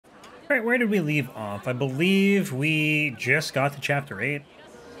Alright, where did we leave off? I believe we just got to chapter 8.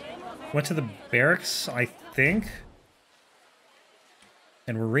 Went to the barracks, I think.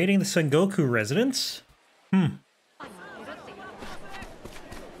 And we're raiding the Sengoku residence? Alright.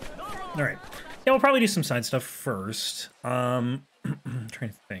 Yeah, we'll probably do some side stuff first. I'm trying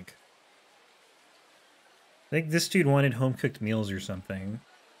to think. I think this dude wanted home-cooked meals or something.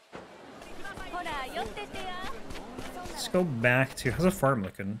 Let's go back to... How's the farm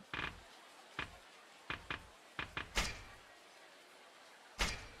looking?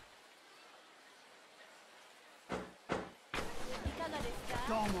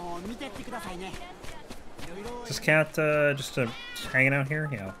 Is this cat just hanging out here?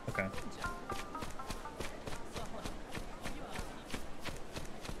 Yeah, okay.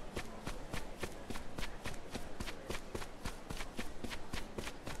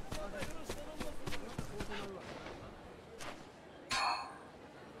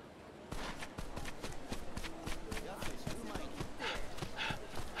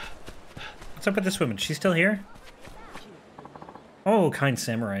 What's up with this woman? She's still here? Oh, kind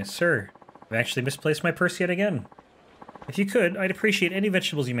samurai, sir. I've actually misplaced my purse yet again. If you could, I'd appreciate any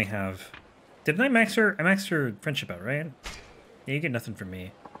vegetables you may have. Didn't I max her? I maxed her friendship out, right? Yeah, you get nothing from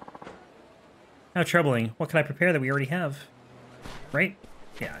me. How troubling. What can I prepare that we already have? Right?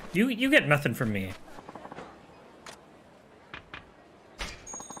 Yeah, you get nothing from me.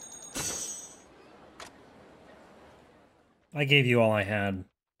 I gave you all I had.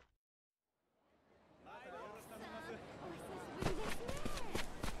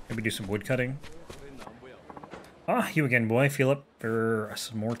 Maybe do some wood cutting. Ah, you again, boy. Feel up for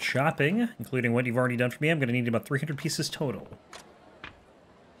some more chopping, including what you've already done for me. I'm going to need about 300 pieces total.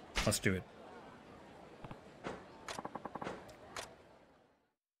 Let's do it.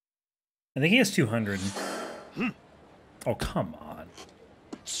 I think he has 200. Oh, come on.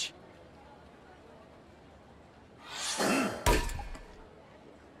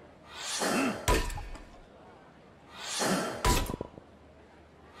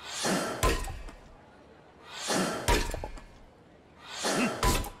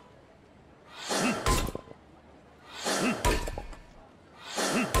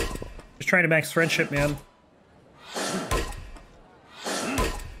 Trying to max friendship, man.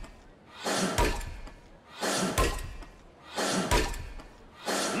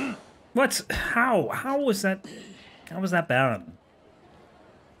 What? How was that? How was that bad?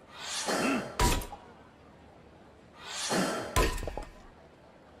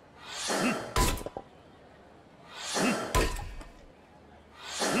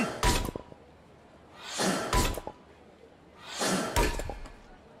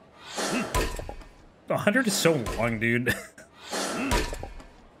 The 100 is so long, dude.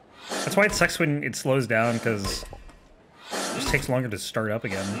 That's why it sucks when it slows down, because it just takes longer to start up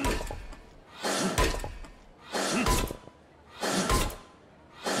again.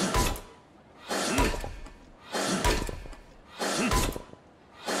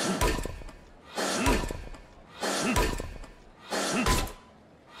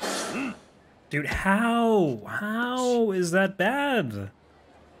 Dude, how? How is that bad?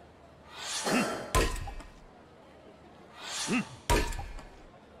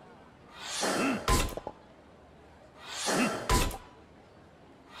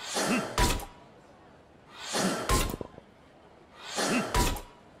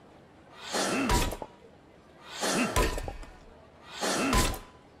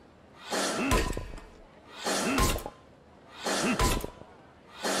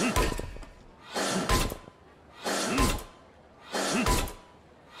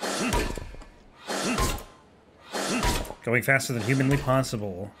 Going faster than humanly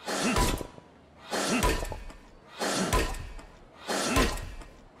possible.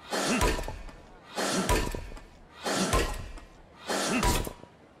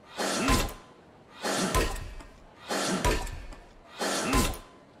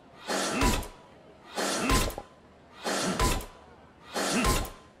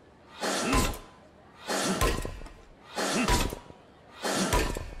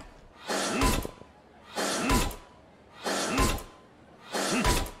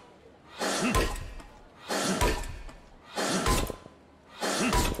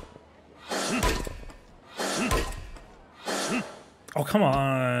 Oh, come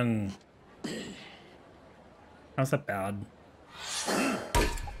on. How's that bad?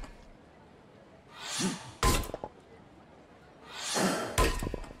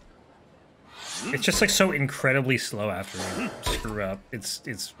 It's just like so incredibly slow after you screw up. It's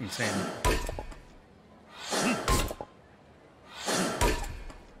insane.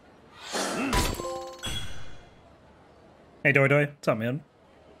 Hey, Doi Doi. What's up, man?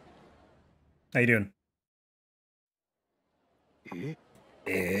 How you doing?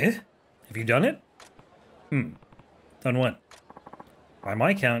 Eh? Have you done it? Hmm. Done what? By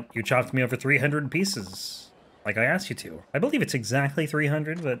my count, you chopped me over 300 pieces. Like I asked you to. I believe it's exactly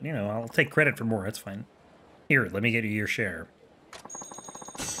 300, but, you know, I'll take credit for more, that's fine. Here, let me get you your share.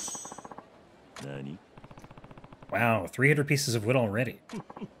 Nani? Wow, 300 pieces of wood already.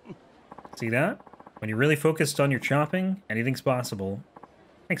 See that? When you're really focused on your chopping, anything's possible.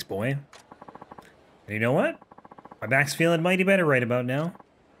 Thanks, boy. And you know what? My back's feeling mighty better right about now.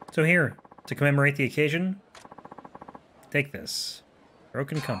 So here, to commemorate the occasion, take this.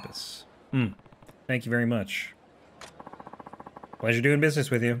 Broken compass. Thank you very much. Pleasure doing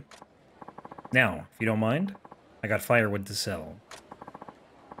business with you. Now, if you don't mind, I got firewood to sell.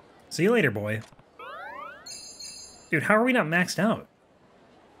 See you later, boy. Dude, how are we not maxed out?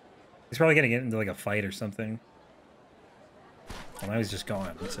 He's probably gonna get into like a fight or something. Well, now he's just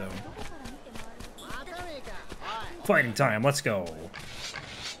gone, so... Fighting time, let's go.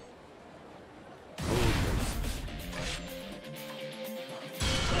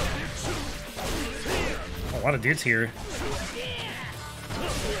 A lot of dudes here.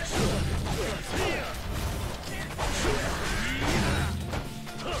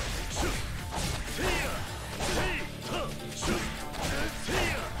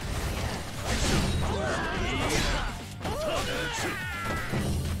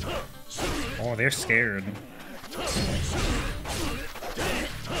 Oh, they're scared.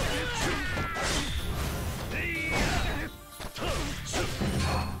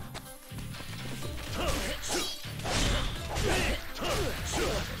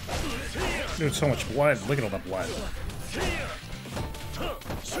 Dude, so much blood. Look at all the blood.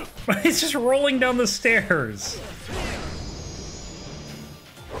 He's just rolling down the stairs.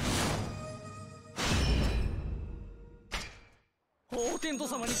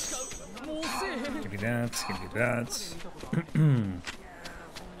 Give me that, give me that.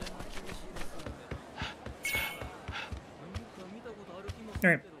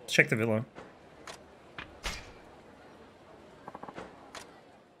 Alright, let's check the villa.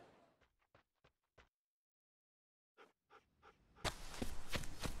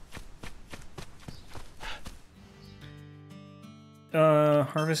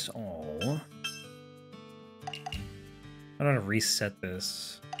 Harvest all. I don't know how to reset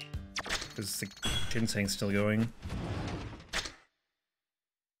this. Because the ginseng's still going.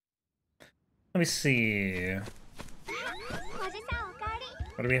 Let me see.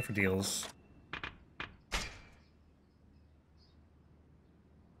 What do we have for deals?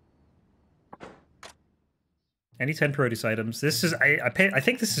 Any 10 produce items. This is I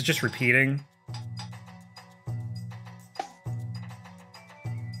think this is just repeating.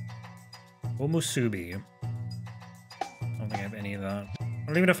 Omusubi. I don't think I have any of that. I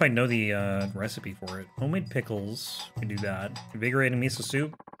don't even know if I know the recipe for it. Homemade pickles. We can do that. Invigorating miso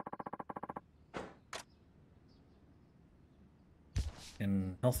soup.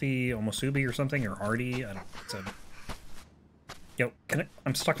 And healthy omusubi or something, or hearty. I don't know what it said. Yo, can I?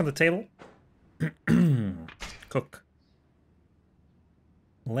 I'm stuck on the table. Cook.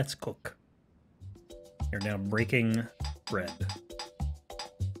 Let's cook. You're now breaking bread.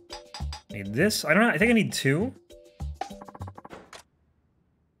 Need this? I don't know. I think I need 2.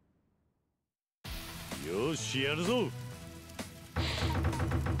 Yoshi, yaruzo.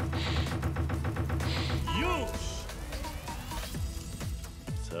 Yoshi.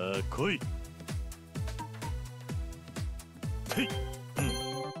 Sa koi. Hey.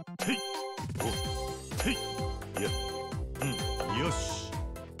 Hey. Oh. Hey. Yeah. Yoshi.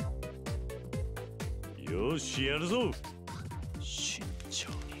 Yoshi, yaruzo.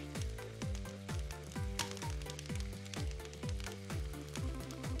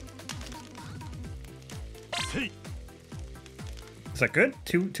 Is that good?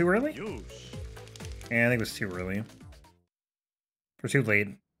 Too early? Yeah, I think it was too early. Or too late.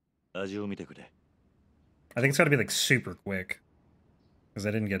 I think it's gotta be like super quick. Because I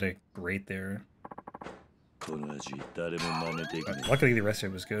didn't get a great there. But luckily the rest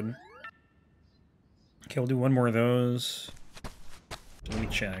of it was good. Okay, we'll do one more of those. Let me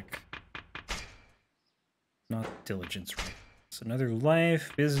check. Not diligence rates. Another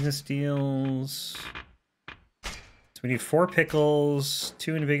life, business deals. So we need 4 pickles,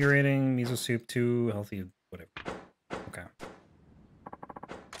 2 invigorating, miso soup, 2 healthy, whatever. Okay.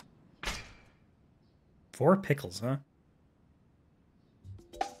 4 pickles, huh?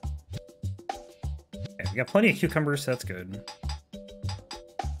 Okay, we got plenty of cucumbers, so that's good.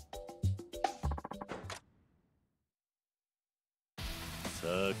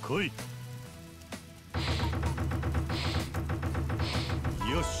 Sakoi.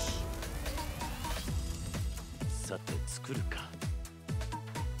 Yosh. 作るか。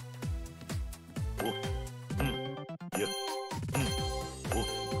お、うん、いや、うん、お、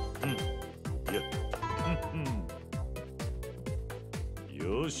うん、いや、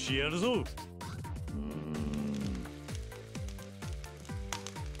よし、やるぞ。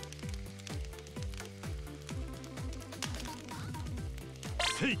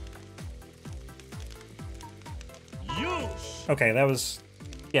せい。よし。 Okay, that was...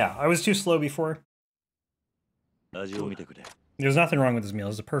 Yeah, I was too slow before. 味を見てくれ。 There's nothing wrong with this meal.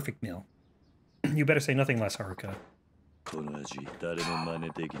 It's a perfect meal. You better say nothing less, Haruka. この味、誰も真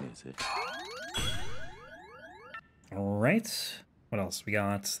似できねえぜ。 Alright. What else? We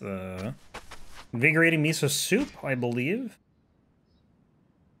got the invigorating miso soup, I believe.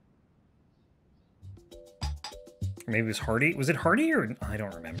 Or maybe it was hearty. Was it hearty or... I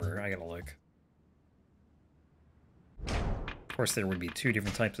don't remember. I gotta look. Of course, there would be two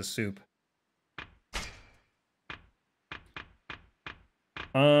different types of soup.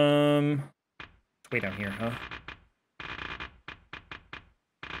 It's way down here, huh?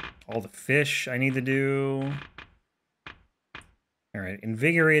 All the fish I need to do. Alright,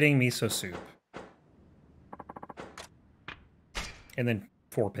 invigorating miso soup. And then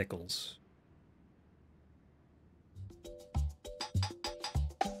 4 pickles.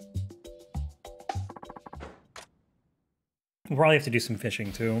 We'll probably have to do some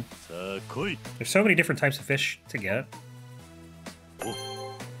fishing too. さあ来い。 There's so many different types of fish to get. お、う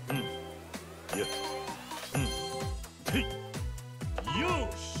ん、いや、うん、てい。よ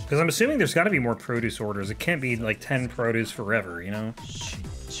し。 Because I'm assuming there's got to be more produce orders. It can't be like 10 produce forever, you know? 慎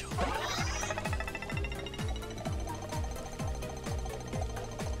重。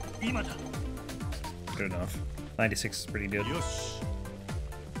今だ。 Good enough. 96 is pretty good. よし。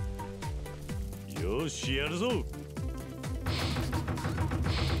よし、やるぞ。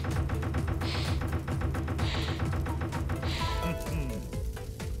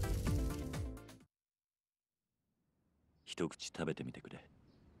 一口食べてみてくれ。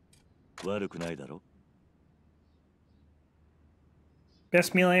悪くないだろ。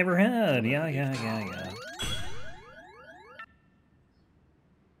 Best meal I ever had. Yeah, yeah, yeah, yeah.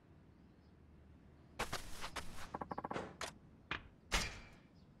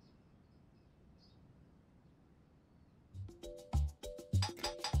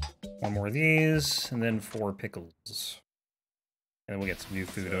 One more of these, and then 4 pickles. And then we'll get some new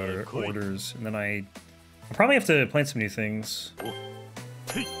food orders. And then I'll probably have to plant some new things. お、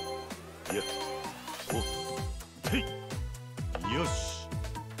てい。いや、お、てい。よし。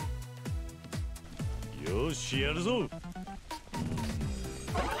よし、やるぞ。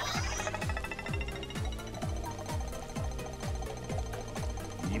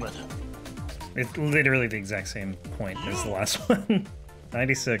 今だ。 It's literally the exact same point as the last one.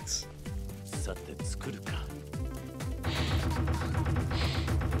 96. さて作るか。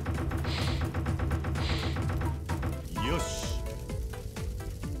 よし。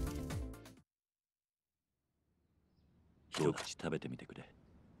一口食べてみてくれ。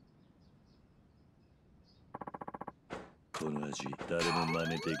この味、誰も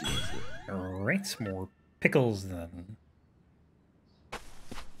真似できないぜ。 Alright, more pickles then.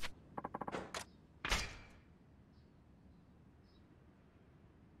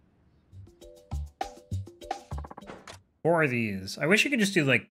 Four of these. I wish you could just do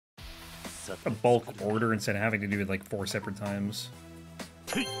like a bulk order instead of having to do it like 4 separate times.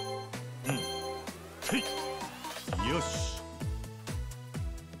 てい。うん。てい。よし。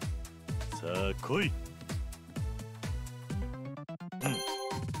さあ来い。うん。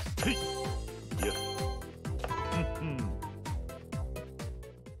てい。いや。う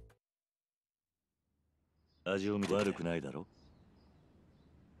ん。味を見て悪くないだろ。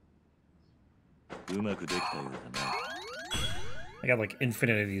うまくできたようだな。 I got like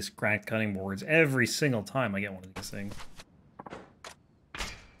infinite of these cracked cutting boards every single time I get one of these things.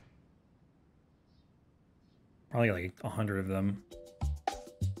 Probably like 100 of them.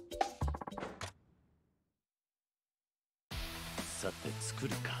 さて作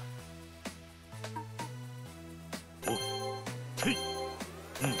るか。お、てい。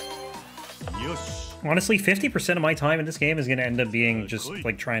うん。よし。 Honestly, 50% of my time in this game is going to end up being just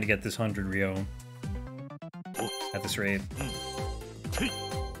like trying to get this 100 Ryo at this rate. てい。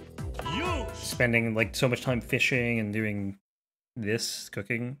よし。 Spending like so much time fishing and doing this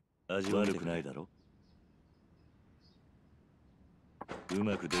cooking. 味悪くないだろ。う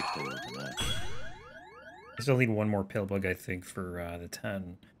まくできたようだな。 I still need one more pill bug, I think, for the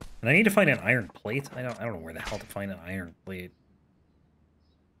 10. And I need to find an iron plate. I don't know where the hell to find an iron plate.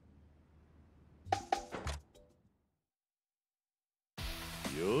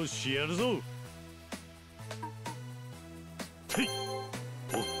 てい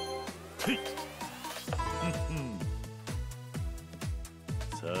おてい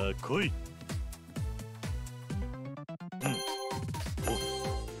さあ来い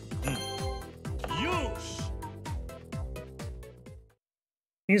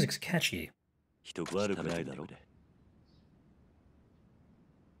Music's catchy.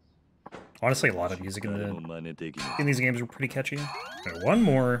 Honestly, a lot of music in these games are pretty catchy. Right, one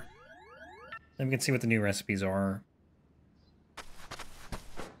more. Then we can see what the new recipes are.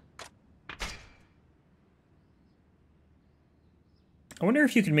 I wonder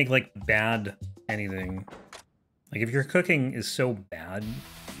if you can make, like, bad anything. Like, if your cooking is so bad...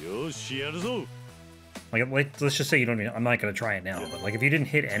 Like, let's just say you don't... I'm not gonna try it now, but, like, if you didn't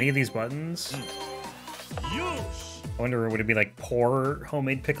hit any of these buttons... I wonder, would it be, like, poor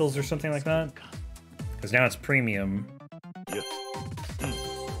homemade pickles or something like that? Because now it's premium.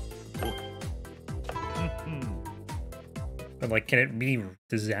 But, like, can it be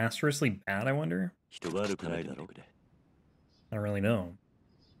disastrously bad, I wonder? I don't really know.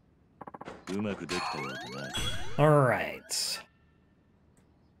 Alright.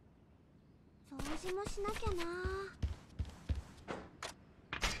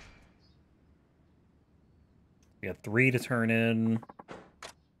 We got 3 to turn in.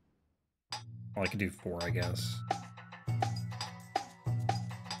 Well, I could do 4, I guess.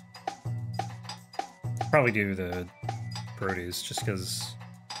 Probably do the produce, just because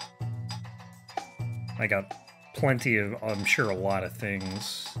I got plenty of, I'm sure, a lot of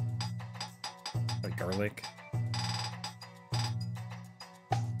things. Like garlic.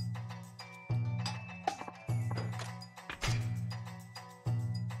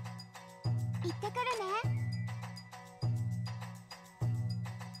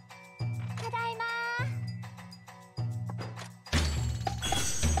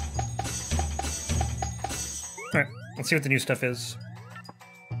 Alright, let's see what the new stuff is.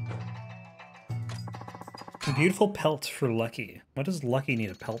 A beautiful pelt for Lucky. What does Lucky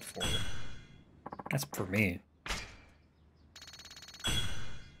need a pelt for? That's for me.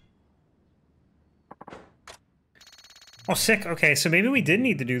 Oh, sick. Okay, so maybe we did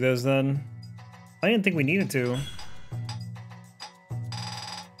need to do those then. I didn't think we needed to.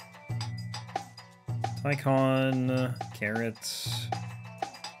 Icon, carrots,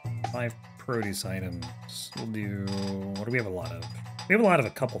 5 produce items. We'll do... What do we have a lot of? We have a lot of a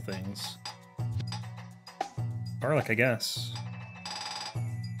couple things. Garlic, I guess.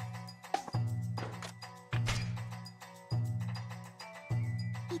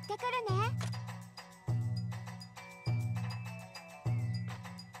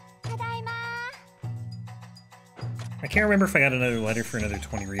 I can't remember if I got another letter for another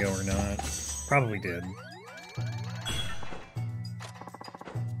 20 Rio or not. Probably did.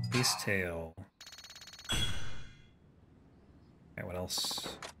 Beast tail. Okay, what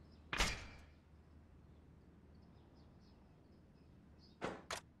else?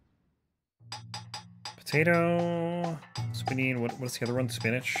 Potato. So we need, what's the other one?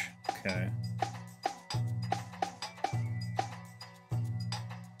 Spinach? Okay.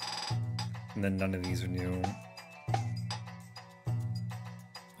 And then none of these are new.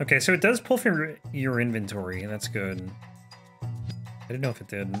 Okay, so it does pull from your inventory, and that's good. I didn't know if it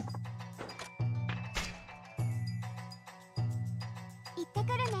did.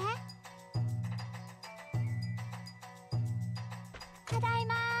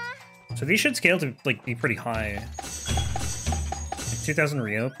 So these should scale to, like, be pretty high. Like 2,000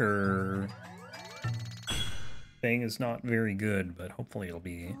 Rio per thing is not very good, but hopefully it'll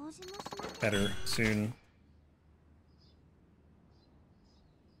be better soon.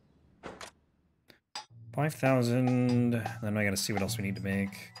 $5,000. Then I gotta see what else we need to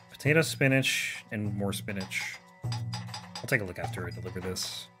make. Potato, spinach, and more spinach. I'll take a look after I deliver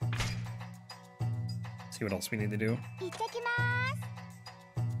this. See what else we need to do.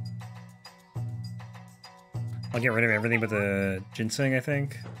 I'll get rid of everything but the ginseng, I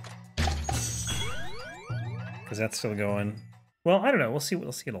think. Because that's still going. Well, I don't know. We'll see what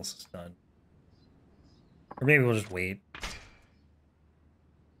else is done. Or maybe we'll just wait.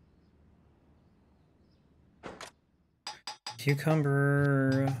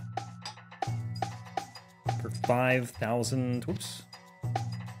 Cucumber for 5,000. Whoops.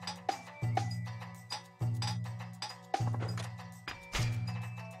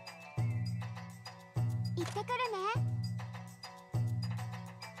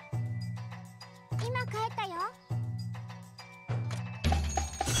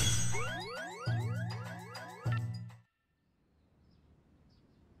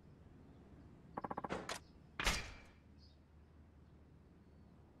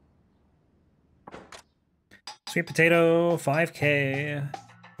 Sweet potato, 5K.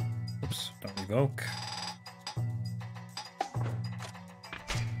 Oops, don't revoke.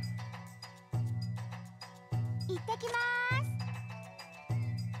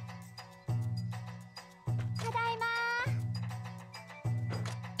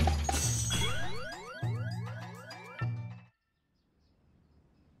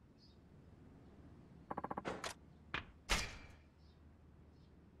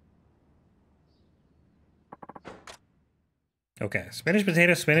 Okay, spinach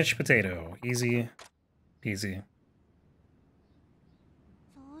potato. Easy peasy.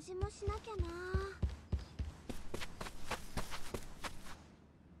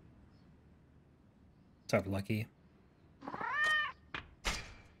 What's up, Lucky?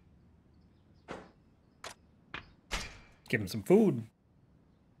 Give him some food.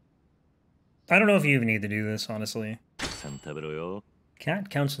 I don't know if you even need to do this, honestly. Cat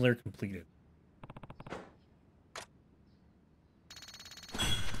counselor completed.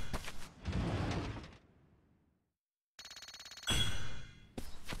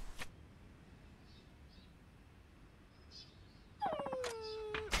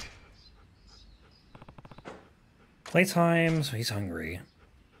 Playtime, so he's hungry.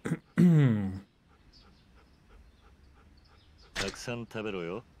 I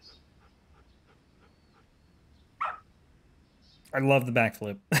love the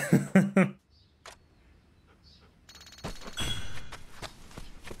backflip.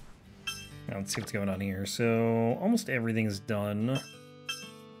 Now, let's see what's going on here. So, almost everything is done.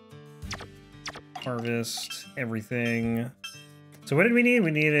 Harvest, everything. So what did we need?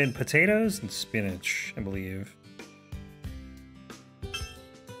 We needed potatoes and spinach, I believe.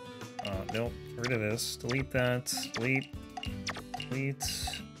 Nope, get rid of this. Delete that. Delete.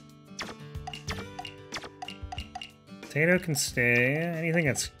 Potato can stay. Anything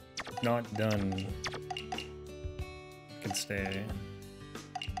that's not done can stay.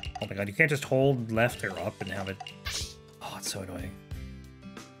 Oh my god, you can't just hold left or up and have it... Oh, it's so annoying.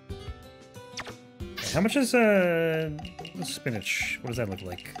 Okay, how much is spinach? What does that look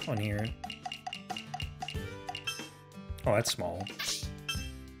like on here? Oh, that's small.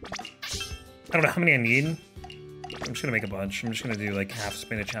 I don't know how many I need. I'm just gonna make a bunch. I'm just gonna do like half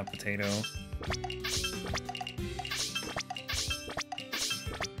spinach, half potato.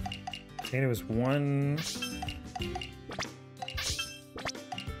 Potato is 1.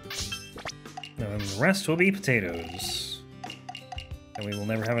 And the rest will be potatoes. And we will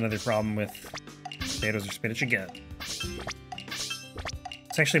never have another problem with potatoes or spinach again.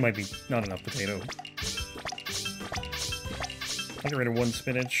 This actually might be not enough potato. I'll get rid of 1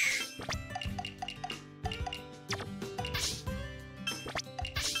 spinach.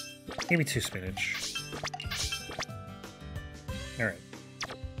 Maybe 2 spinach. Alright.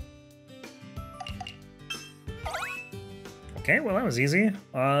 Okay, well that was easy.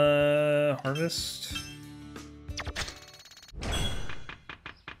 Harvest. How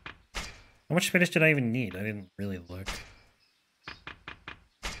much spinach did I even need? I didn't really look.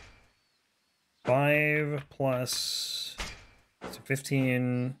 5 plus... So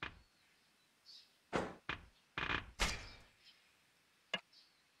 15...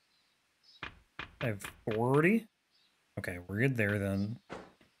 I have 40? Okay, we're good there then.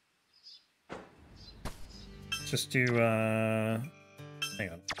 Let's just do,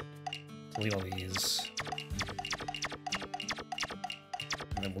 hang on. Delete all these.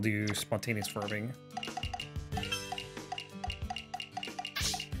 And then we'll do spontaneous farming.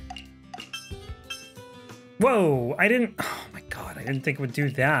 Whoa! I didn't... Oh my god, I didn't think it would do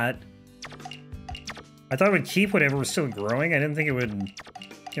that. I thought it would keep whatever was still growing. I didn't think it would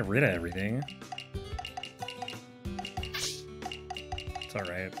get rid of everything. It's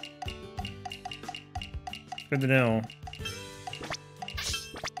alright. Good to know.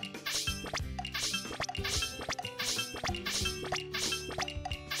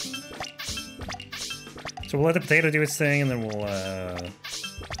 So we'll let the potato do its thing, and then we'll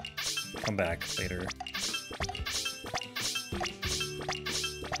come back later.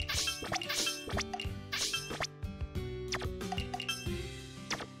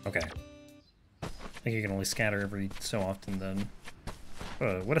 Okay. I think you can only scatter every so often then.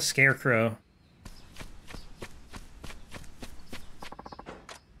 What a scarecrow.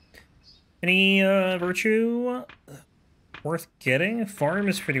 Any virtue worth getting? Farm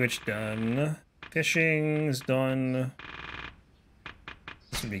is pretty much done. Fishing is done.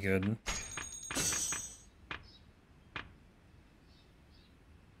 This would be good.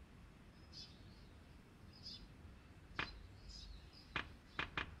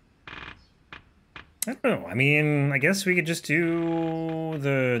 I don't know. I mean, I guess we could just do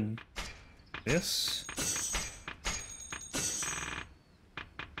this.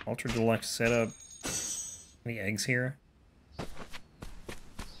 Ultra deluxe setup. Any eggs here?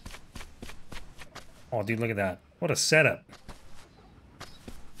 Oh, dude, look at that. What a setup.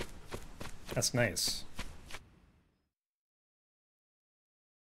 That's nice.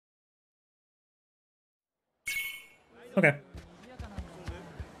 Okay.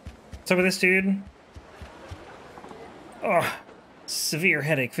 What's up with this dude? Oh, severe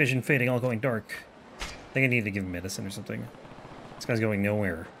headache, vision fading, all going dark. I think I need to give him medicine or something. This guy's going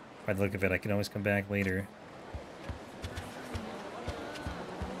nowhere. By the look of it, I can always come back later.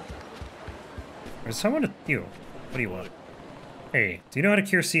 There's someone to you. What do you want? Hey, do you know how to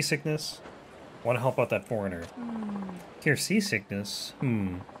cure seasickness? Want to help out that foreigner. Cure seasickness?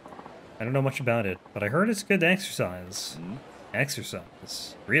 I don't know much about it, but I heard it's good to exercise.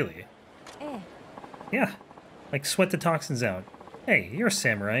 Exercise? Really? Yeah. Like sweat the toxins out. Hey, you're a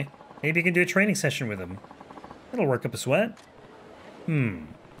samurai. Maybe you can do a training session with him. It'll work up a sweat.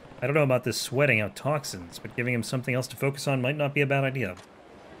 I don't know about this sweating out toxins, but giving him something else to focus on might not be a bad idea.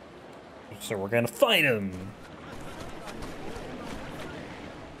 So we're gonna fight him!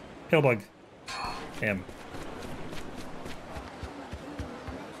 Pillbug. Damn.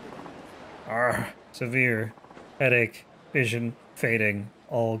 Severe. Headache. Vision. Fading.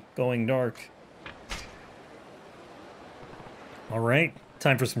 All going dark. Alright,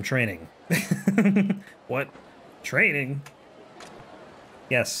 time for some training. What? Training?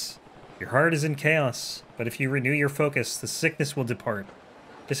 Yes, your heart is in chaos, but if you renew your focus, the sickness will depart.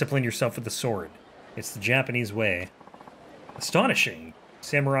 Discipline yourself with the sword. It's the Japanese way. Astonishing!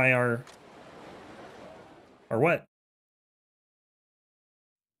 Samurai are what?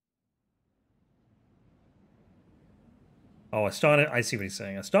 Oh, I see what he's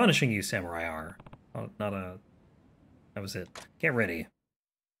saying. Astonishing you samurai are. Oh, not a... That was it. Get ready.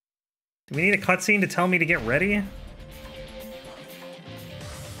 Do we need a cutscene to tell me to get ready?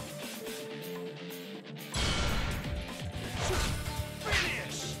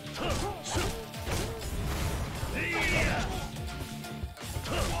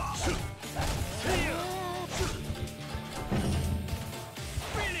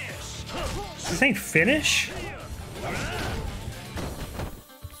 This ain't finish?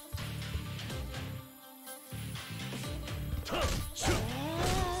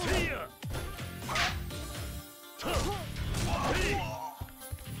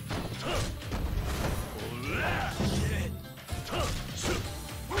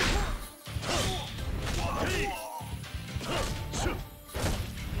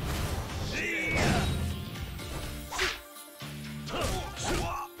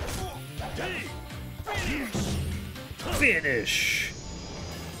 Finish!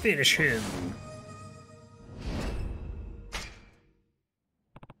 Finish him!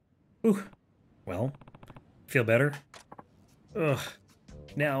 Ooh. Well, feel better? Ugh.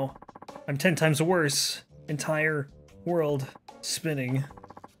 Now, I'm 10 times worse. Entire world spinning.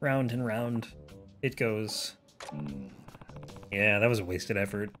 Round and round it goes. Yeah, that was a wasted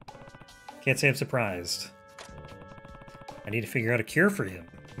effort. Can't say I'm surprised. I need to figure out a cure for him.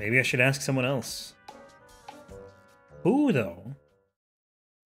 Maybe I should ask someone else. Who, though?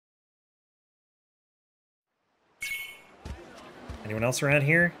 Anyone else around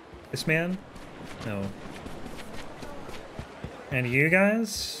here? This man? No. And you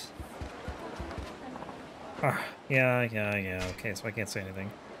guys? Ah, yeah, okay, so I can't say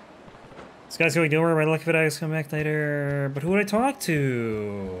anything. This guy's going nowhere, by the look of it, I just come back later. But who would I talk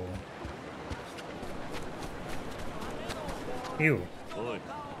to? You.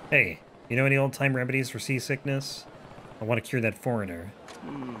 Hey, you know any old-time remedies for seasickness? I want to cure that foreigner.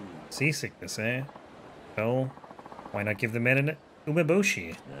 Seasickness, eh? Well, why not give the man an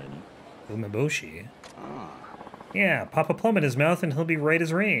umeboshi? Umeboshi? Yeah, pop a plum in his mouth and he'll be right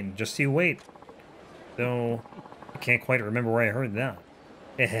as rain. Just you wait. Though, I can't quite remember where I heard that.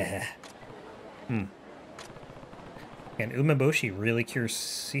 Can umeboshi really cure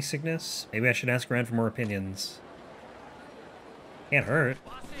seasickness? Maybe I should ask around for more opinions. Can't hurt.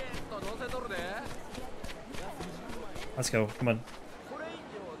 Let's go, come on.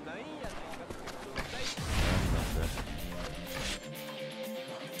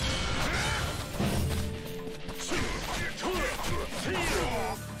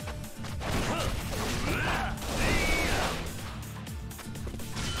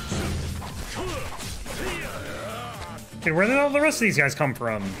 Dude, where did all the rest of these guys come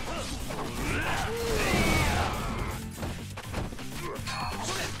from?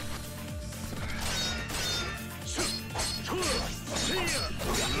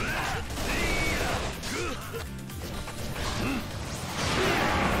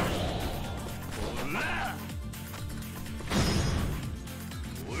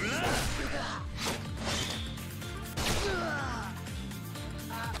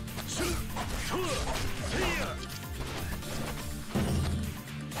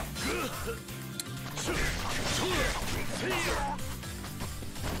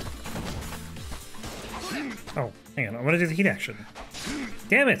 Oh, hang on. I want to do the heat action.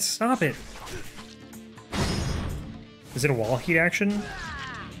 Damn it! Stop it! Is it a wall heat action?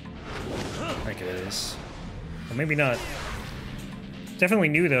 I think it is. Well, maybe not. Definitely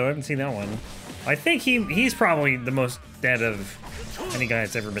new though. I haven't seen that one. I think he's probably the most dead of any guy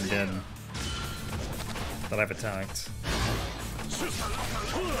that's ever been dead that I've attacked.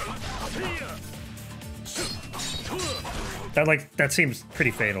 That seems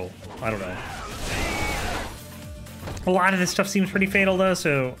pretty fatal. I don't know. A lot of this stuff seems pretty fatal though,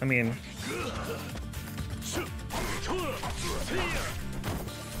 so I mean.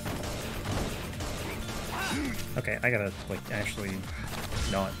 Okay, I gotta like actually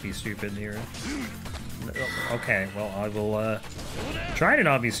not be stupid here. Okay, well I will try to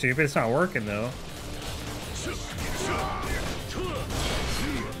not be stupid. It's not working though.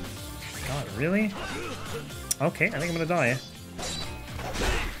 God, really? Okay, I think I'm gonna die.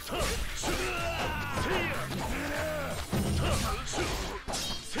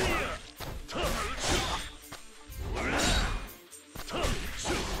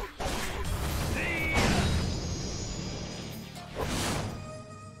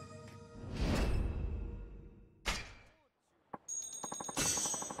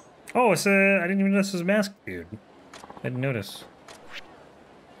 Oh, it's I didn't even notice it was a mask dude. I didn't notice.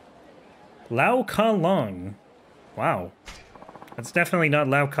 Lao Ka Long. Wow. That's definitely not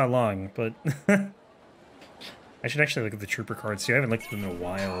Lao Ka Long, but I should actually look at the trooper cards too. I haven't looked at them in a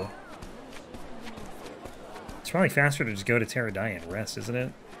while. It's probably faster to just go to Teradai and rest, isn't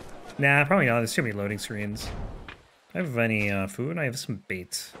it? Nah, probably not. There's too many loading screens. Do I have any food? I have some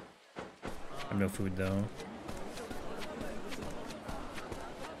bait. I have no food though.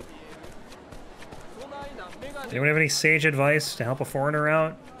 Anyone have any sage advice to help a foreigner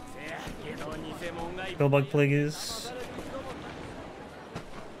out? Billbug, please.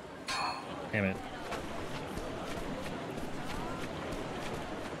 Damn it.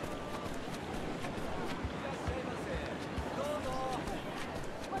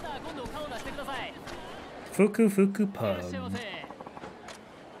 Fuku Pub.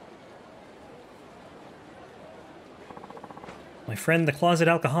 My friend the closet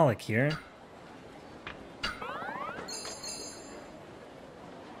alcoholic here.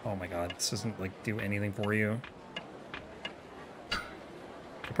 Oh my god, this doesn't, like, do anything for you.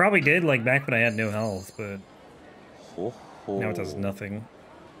 It probably did, like, back when I had no health, but now it does nothing.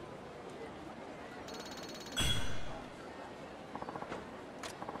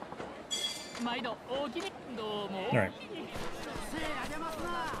 Alright.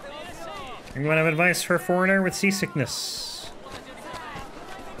 Anyone have advice for a foreigner with seasickness?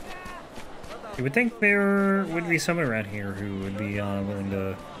 You would think there would be someone around here who would be willing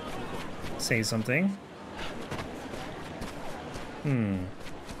to say something.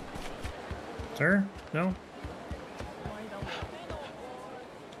 Sir? No?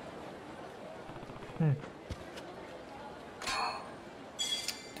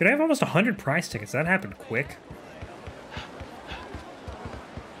 Dude, I have almost 100 prize tickets. That happened quick.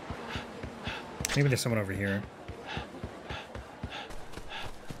 Maybe there's someone over here.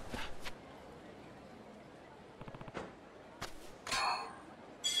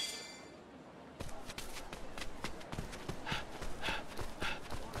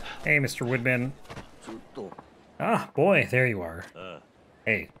 Hey, Mr. Woodman. Ah, boy, there you are.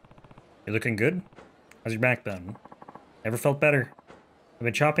 Hey, you looking good? How's your back been? Never felt better. I've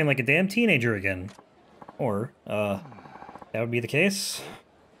been chopping like a damn teenager again. Or, that would be the case.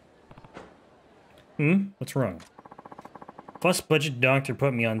 What's wrong? Plus, budget doctor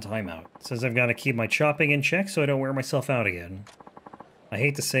put me on timeout. Says I've got to keep my chopping in check so I don't wear myself out again. I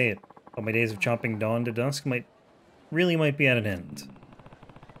hate to say it, but my days of chopping dawn to dusk might be at an end.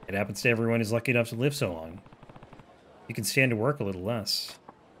 It happens to everyone who's lucky enough to live so long. You can stand to work a little less.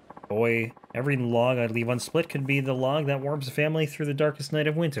 Boy, every log I leave unsplit could be the log that warms a family through the darkest night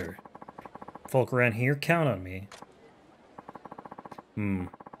of winter. Folk around here count on me.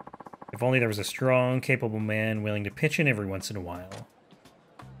 If only there was a strong, capable man willing to pitch in every once in a while.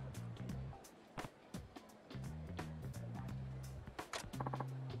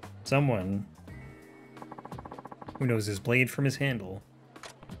 Someone who knows his blade from his handle.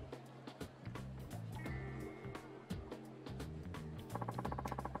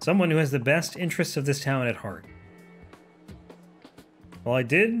 Someone who has the best interests of this town at heart. Well, I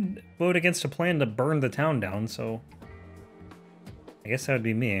did vote against a plan to burn the town down, so I guess that would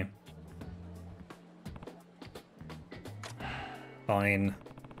be me. Fine.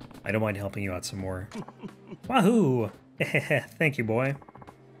 I don't mind helping you out some more. Wahoo! Thank you, boy.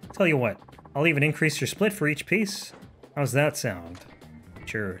 Tell you what, I'll even increase your split for each piece. How's that sound?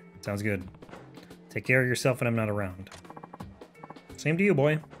 Sure, sounds good. Take care of yourself when I'm not around. Same to you,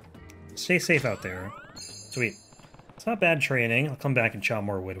 boy. Stay safe out there. Sweet. It's not bad training. I'll come back and chop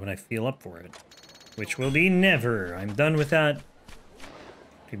more wood when I feel up for it. Which will be never. I'm done with that.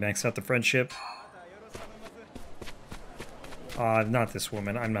 We max out the friendship. Not this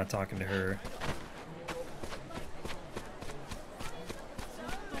woman. I'm not talking to her.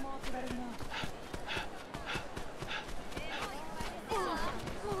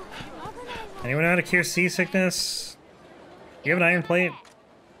 Anyone know how to cure seasickness? You have an iron plate?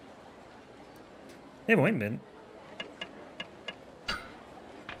 They have ointment.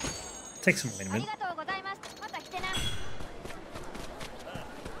 Take some ointment.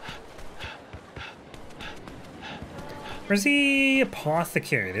 Where's the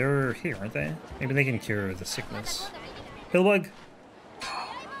apothecary? They're here, aren't they? Maybe they can cure the sickness. Pillbug?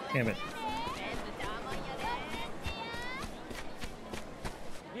 Damn it.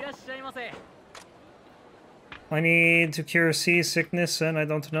 I need to cure seasickness and I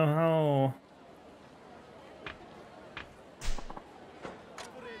don't know how.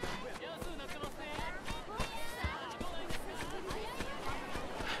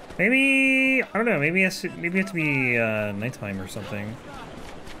 Maybe, I don't know, maybe it have to be nighttime or something.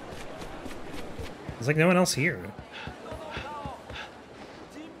 There's like no one else here.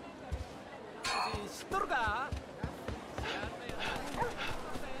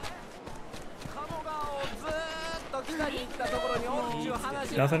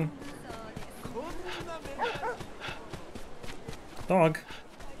 Nothing? Dog?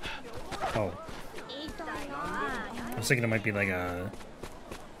 Oh. I was thinking it might be like a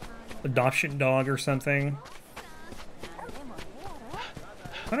adoption dog or something.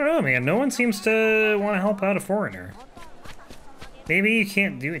 I don't know, man. No one seems to want to help out a foreigner. Maybe you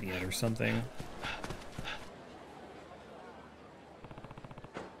can't do it yet or something.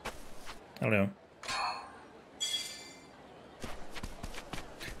 I don't know.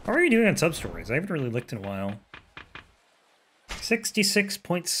 How are you doing on sub-stories? I haven't really looked in a while.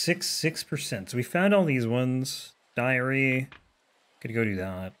 66.66%. So we found all these ones. Diary. Could go do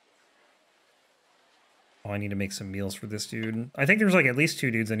that. Oh, I need to make some meals for this dude. I think there's like at least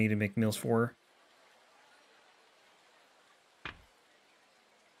 2 dudes I need to make meals for.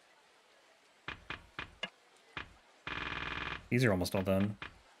 These are almost all done.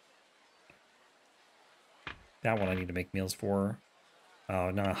 That one I need to make meals for. Oh,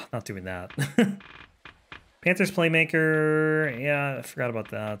 no, not doing that. Panthers Playmaker. Yeah, I forgot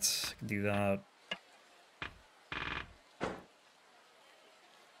about that. I can do that.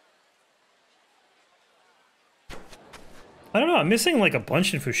 I don't know, I'm missing like a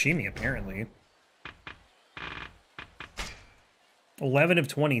bunch in Fushimi, apparently. 11 of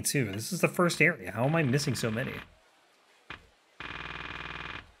 22. This is the first area. How am I missing so many?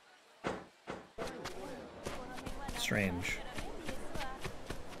 Strange.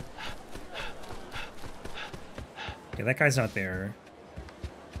 Yeah, that guy's not there.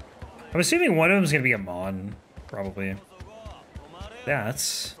 I'm assuming one of them is going to be a Mon, probably.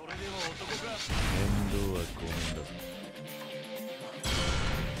 That's...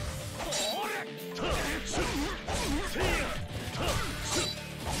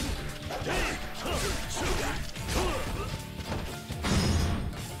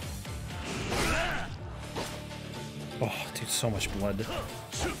 Oh, dude, so much blood.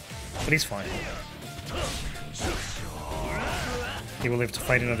 But he's fine. He will live to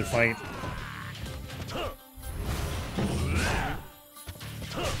fight another fight.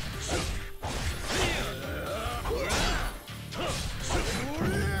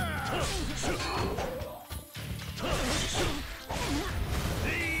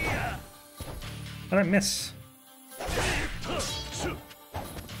 How did I miss?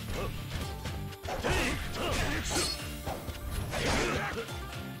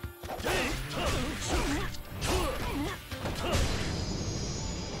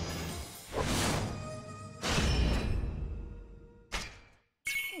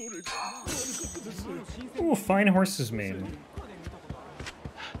 Ooh, fine horse's mane.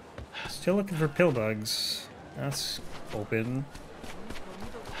 Still looking for pill bugs. That's open.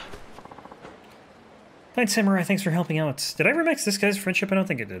 Fine Samurai, thanks for helping out. Did I ever max this guy's friendship? I don't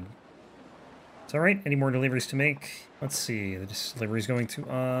think I did. It's alright. Any more deliveries to make? Let's see. The delivery's going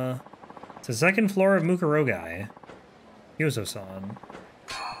to second floor of Mukurogai. Yozo-san.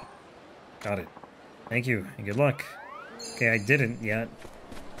 Got it. Thank you, and good luck. Okay, I didn't yet.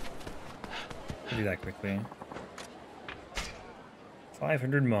 I'll do that quickly.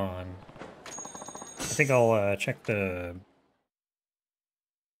 500 Mon. I think I'll check the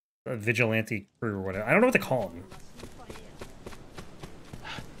vigilante crew or whatever. I don't know what to call them.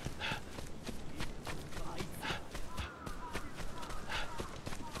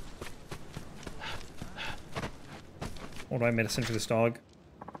 What do I medicine for this dog?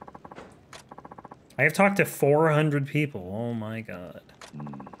 I have talked to 400 people. Oh my god.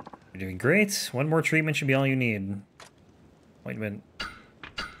 You're doing great. One more treatment should be all you need. Wait a minute.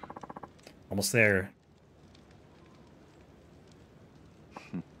 Almost there.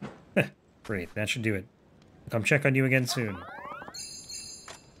 Great, that should do it. Come check on you again soon.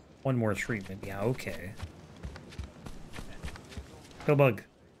 One more treatment. Yeah, okay. Pill bug.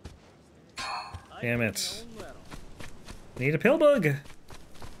 Damn it. Need a pill bug.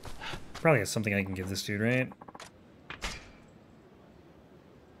 Probably has something I can give this dude, right?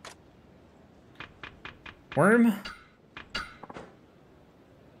 Worm?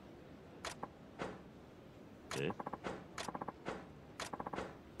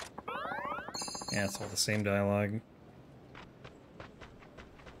 Yeah, it's all the same dialogue.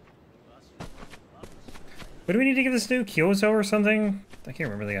 What do we need to give this dude? Kyozo or something? I can't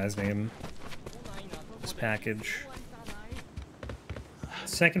remember the guy's name. This package.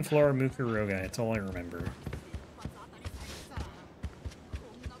 Second floor Mukuroga, it's all I remember.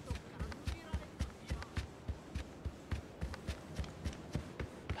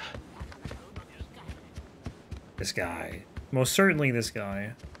 This guy. Most certainly this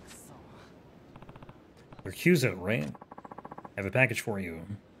guy. You're Kyuzo, right? I have a package for you.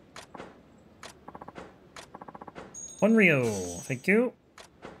 One Rio, thank you.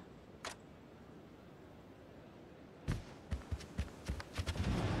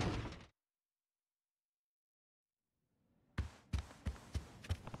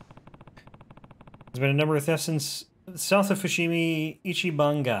 There's been a number of thefts since south of Fushimi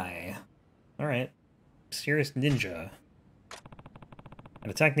Ichibangai. Alright. Mysterious ninja. An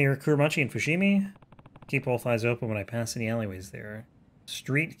attack near Kuramachi and Fushimi. Keep both eyes open when I pass any alleyways there.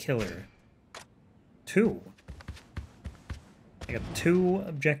 Street killer. 2. I got 2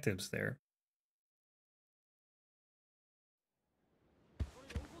 objectives there.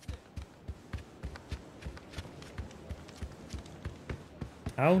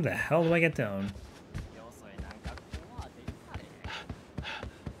 How the hell do I get down?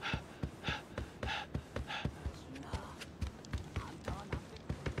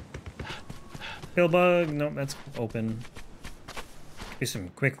 Pill bug? Nope, that's open. Do some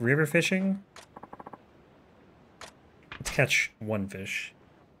quick river fishing. Let's catch 1 fish.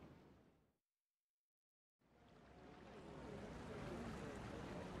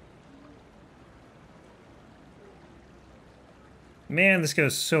 Man, this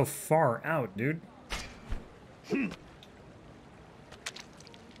goes so far out, dude.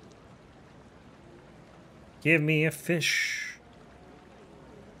 Give me a fish.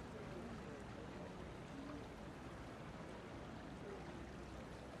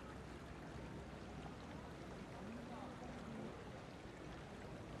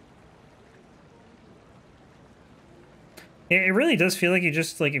 It really does feel like you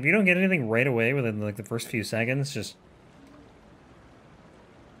just, like, if you don't get anything right away within, like, the first few seconds, just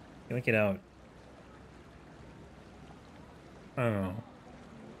yank it out. I don't know.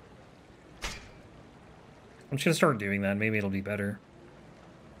 I'm just gonna start doing that. Maybe it'll be better.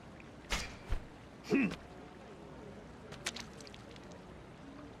 There's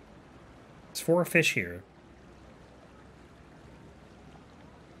 4 fish here.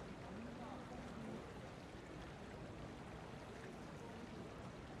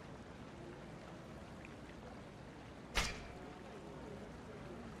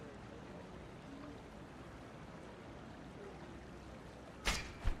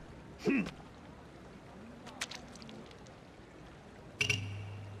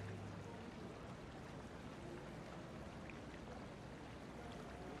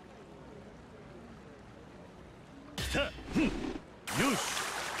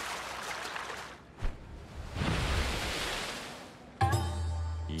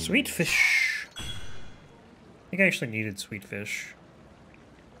 Sweet fish. I think I actually needed sweet fish.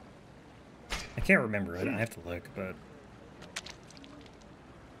 I can't remember it. I have to look, but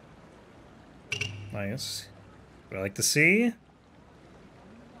nice. What I like to see.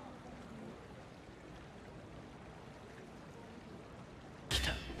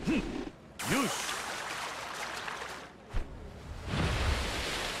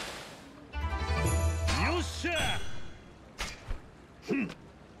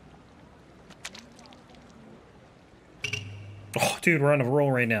 Oh, dude, we're on a roll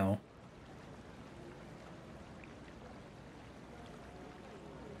right now.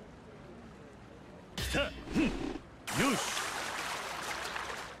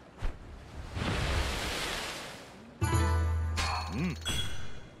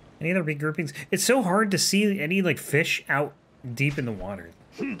 Any other big groupings? It's so hard to see any, like, fish out deep in the water.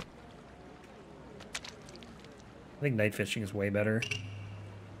 I think night fishing is way better.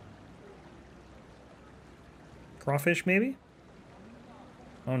 Crawfish, maybe?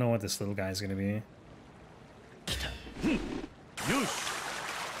 I don't know what this little guy's gonna be.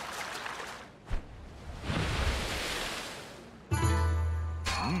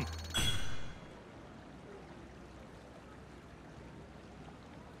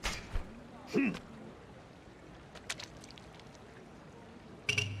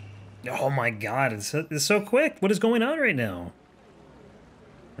 Oh my god, it's so quick. What is going on right now?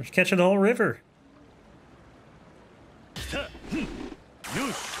 We're catching the whole river.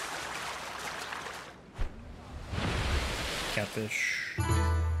 Catfish.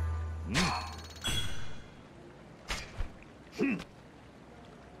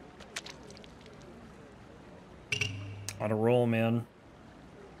 On a roll, man.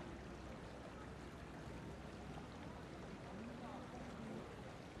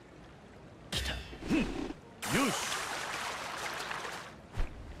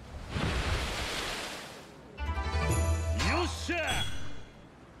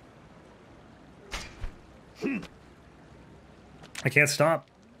 I can't stop.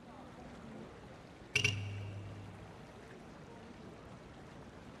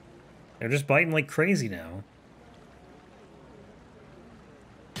 They're just biting like crazy now.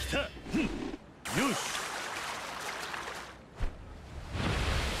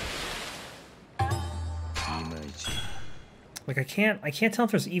 Like I can't tell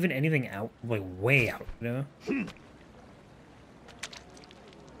if there's even anything out, like way out, you know?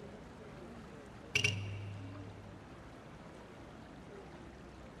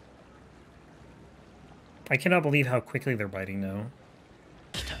 I cannot believe how quickly they're biting now.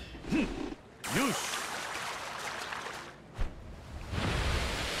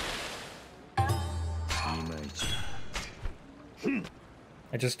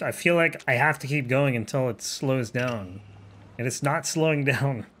 I feel like I have to keep going until it slows down. And it's not slowing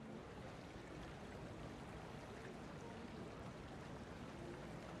down.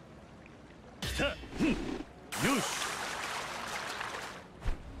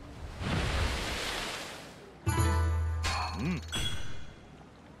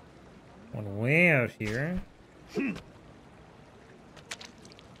 One way out here.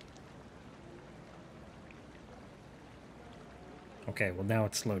 Okay, well now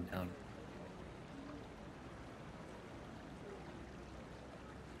it's slowed down.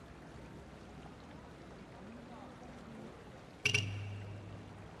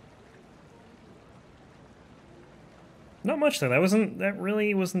 Not much though. That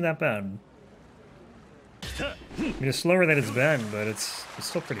really wasn't that bad. I mean, it's slower than it's been, but it's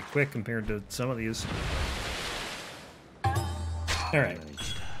still pretty quick compared to some of these. Alright.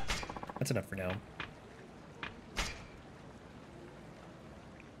 That's enough for now.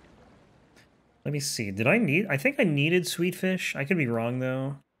 Let me see. I think I needed sweet fish. I could be wrong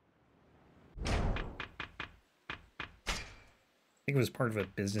though. I think it was part of a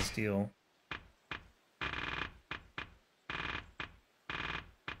business deal.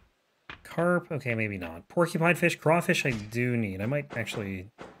 Carp, okay, maybe not. Porcupine fish, crawfish I do need. I might actually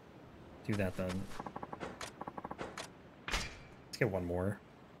do that then. Let's get one more.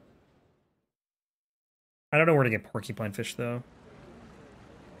 I don't know where to get porcupine fish though.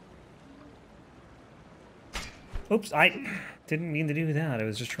 Oops, I didn't mean to do that. I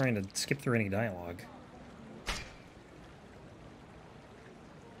was just trying to skip through any dialogue.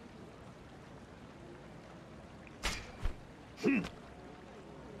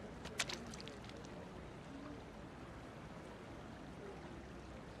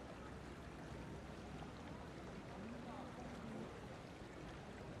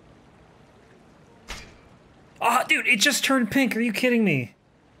 Oh, dude, it just turned pink. Are you kidding me?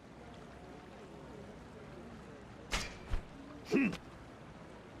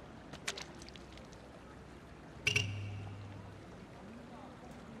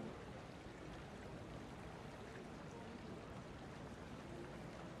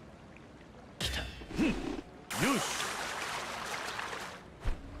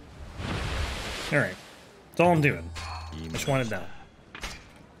 Alright. That's all I'm doing. Just wanted that.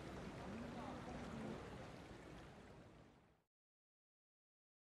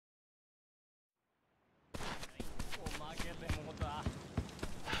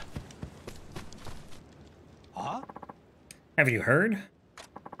 Have you heard?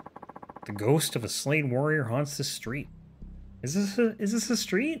 The ghost of a slain warrior haunts this street. Is this a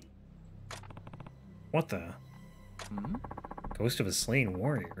street? What the? Ghost of a slain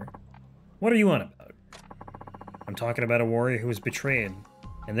warrior? What are you on about? I'm talking about a warrior who was betrayed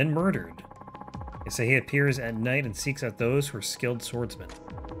and then murdered. They say he appears at night and seeks out those who are skilled swordsmen,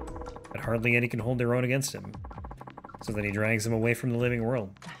 but hardly any can hold their own against him. so that he drags him away from the living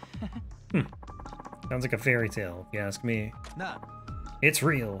world. Sounds like a fairy tale, if you ask me. Nah. It's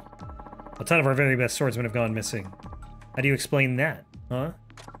real. A ton of our very best swordsmen have gone missing. How do you explain that, huh?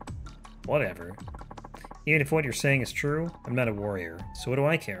 Whatever. Even if what you're saying is true, I'm not a warrior, so what do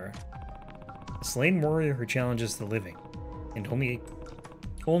I care? A slain warrior who challenges the living. And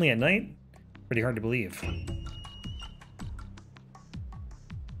only at night? Pretty hard to believe.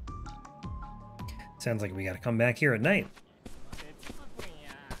 Sounds like we gotta come back here at night.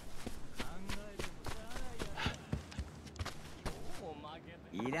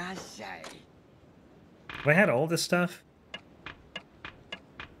 Have I had all this stuff?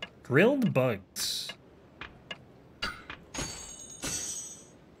 Grilled bugs.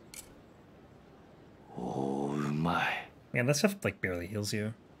 Oh, my. Man, that stuff like barely heals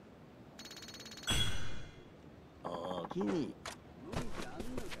you.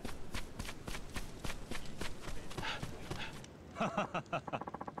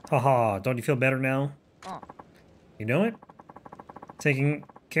 Haha, don't you feel better now? You know it? Taking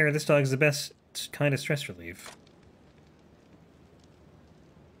care of this dog is the best kind of stress relief.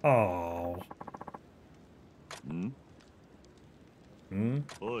 Oh.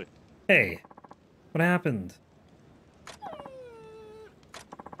 Oi. Hey, what happened?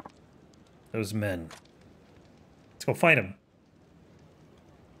 Those men. Let's go fight them.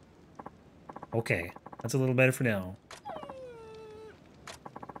 Okay, that's a little better for now.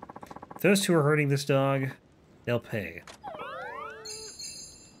 If those two are hurting this dog, they'll pay.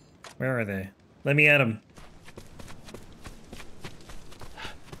 Where are they? Let me at them.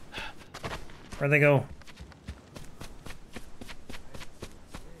 Where'd they go?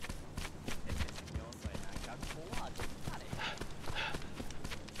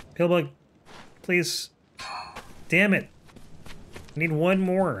 Pillbug, please. Damn it. I need one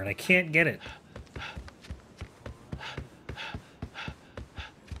more, and I can't get it.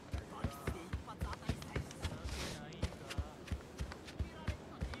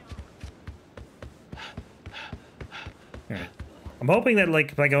 Alright. I'm hoping that,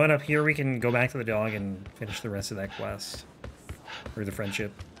 like, by going up here, we can go back to the dog and finish the rest of that quest. Or the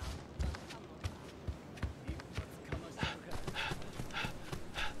friendship.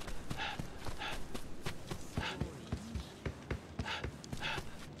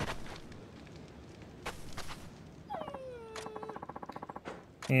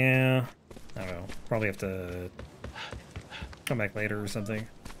 Yeah, I don't know. Probably have to come back later or something.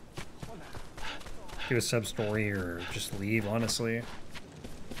 Do a sub-story or just leave, honestly.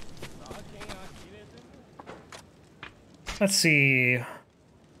 Let's see.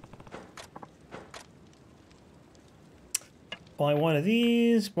 Buy one of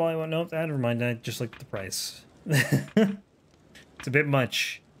these, buy one. Nope, never mind. I just looked at the price. It's a bit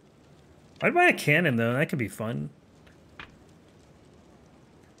much. I'd buy a cannon, though. That could be fun.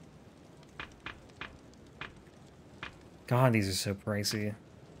 God, these are so pricey.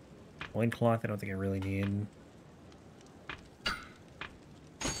 Loincloth, I don't think I really need.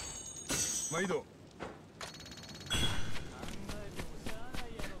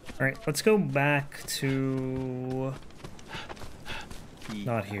 Alright, let's go back to...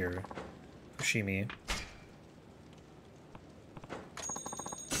 Not here. Fushimi.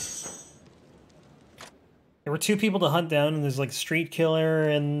 There were two people to hunt down, and there's like a street killer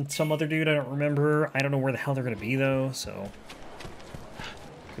and some other dude I don't remember. I don't know where the hell they're gonna be though, so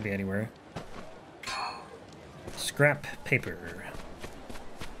could be anywhere. Scrap paper.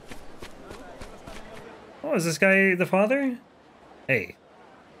 Oh, is this guy the father? Hey.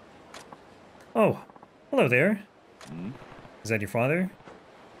 Oh, hello there. Is that your father?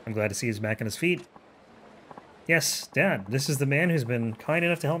 I'm glad to see he's back on his feet. Yes, Dad, this is the man who's been kind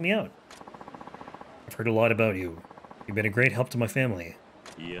enough to help me out. I've heard a lot about you. You've been a great help to my family.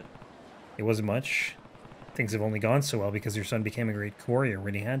 Yeah. It wasn't much. Things have only gone so well because your son became a great warrior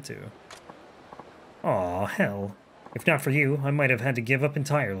when he had to. Aw, hell. If not for you, I might have had to give up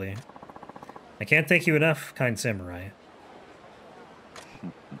entirely. I can't thank you enough, kind samurai.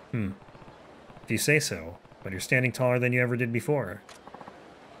 If you say so, but you're standing taller than you ever did before.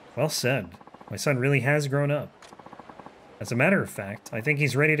 Well said. My son really has grown up. As a matter of fact, I think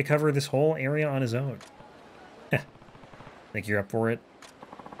he's ready to cover this whole area on his own. Think you're up for it?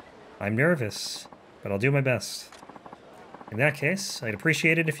 I'm nervous, but I'll do my best. In that case, I'd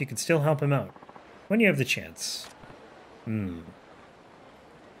appreciate it if you could still help him out, when you have the chance.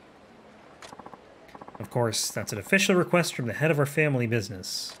 Of course, that's an official request from the head of our family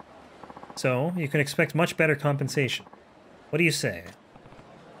business. So, you can expect much better compensation. What do you say?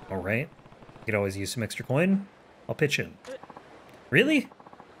 Alright. You could always use some extra coin. I'll pitch in. Really?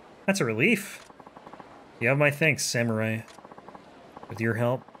 That's a relief. You have my thanks, Samurai. With your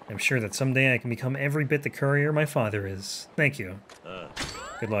help, I'm sure that someday I can become every bit the courier my father is. Thank you.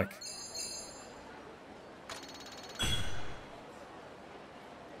 Good luck.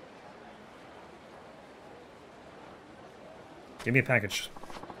 Give me a package.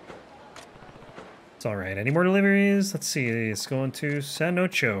 It's alright. Any more deliveries? Let's see. It's going to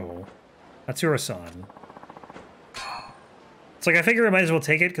Sanocho. Hatsura-san. It's like, I figure I might as well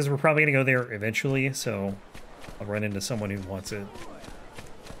take it, because we're probably going to go there eventually, so I'll run into someone who wants it.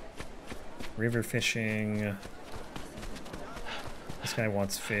 River fishing. This guy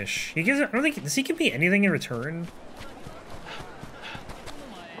wants fish. He gives, I don't think, does he give me anything in return?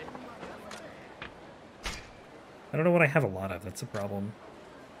 I don't know what I have a lot of, that's a problem.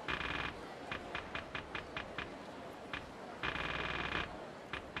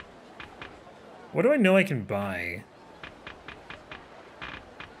 What do I know I can buy?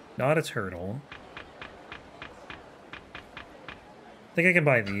 Not a turtle. I think I can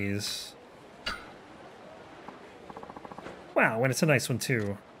buy these. Wow, and it's a nice one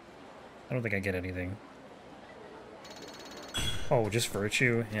too. I don't think I get anything. Oh, just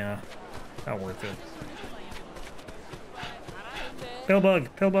virtue? Yeah, not worth it.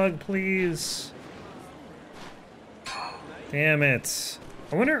 Pillbug, please. Damn it.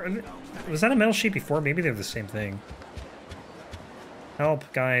 I wonder, was that a metal sheet before? Maybe they're the same thing.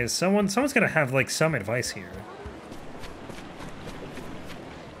 Help, guys. Someone's gotta have, like, some advice here.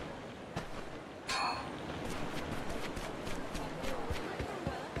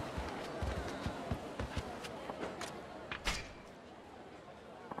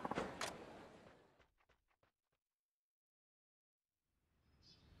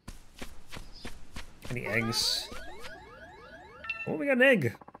 Any eggs? Oh, we got an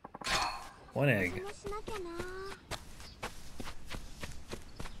egg. One egg.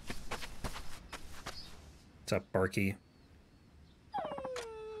 What's up, Barky?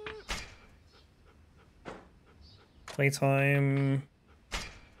 Playtime.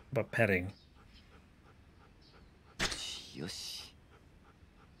 About petting.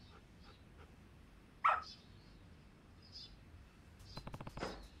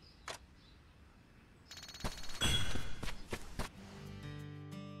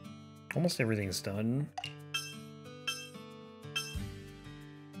 Almost everything's done.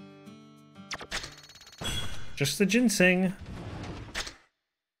 Just the ginseng.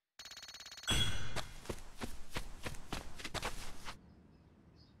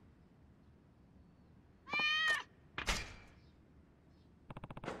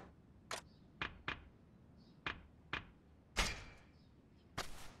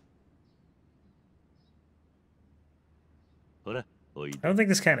 I don't think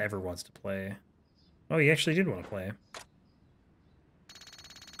this cat ever wants to play. Oh, he actually did want to play.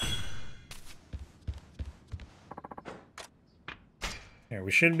 Here,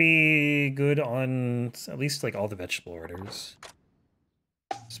 we should be good on at least like all the vegetable orders.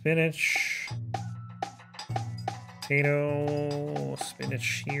 Spinach, potato,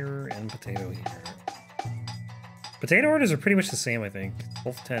 spinach here, and potato here. Potato orders are pretty much the same, I think.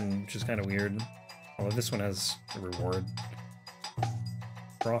 Both 10, which is kind of weird. Although this one has a reward.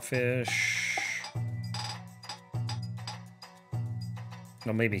 Crawfish.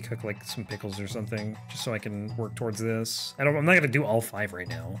 I'll maybe cook like some pickles or something, just so I can work towards this. I'm not gonna do all 5 right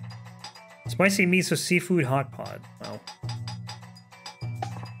now. Spicy miso seafood hot pot. Wow.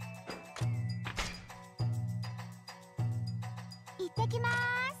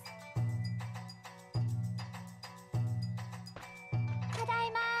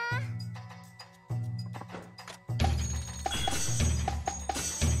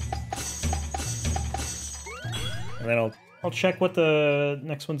 And then I'll check what the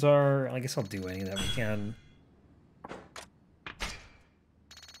next ones are. I guess I'll do any that we can.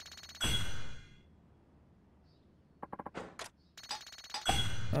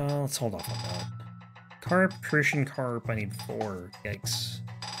 Let's hold off on that. Carp, Christian carp. I need 4. Yikes.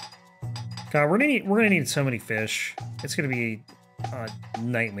 God, we're gonna need so many fish. It's gonna be a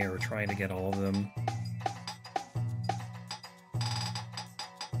nightmare trying to get all of them.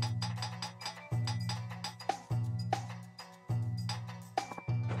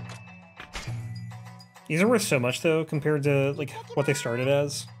 These are worth so much, though, compared to, like, what they started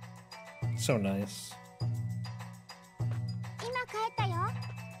as. So nice.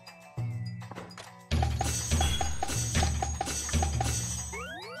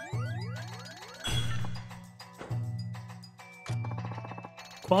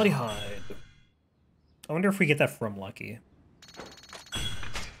 Quality hide. I wonder if we get that from Lucky.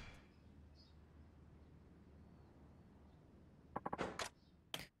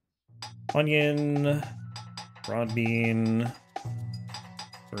 Onion, Broad bean.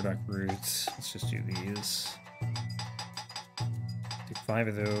 Burdock roots. Let's just do these. Do 5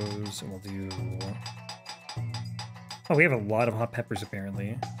 of those, and we'll do... Oh, we have a lot of hot peppers,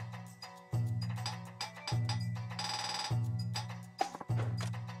 apparently.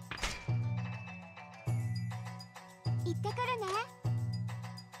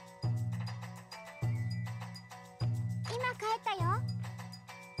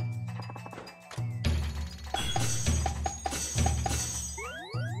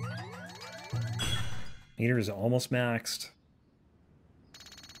 Meter is almost maxed.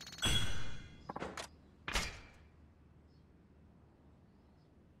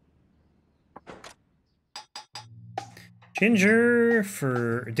 Ginger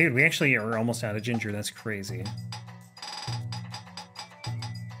for... Dude, we actually are almost out of ginger. That's crazy.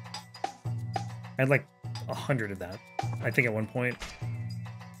 I had like 100 of that, I think, at one point.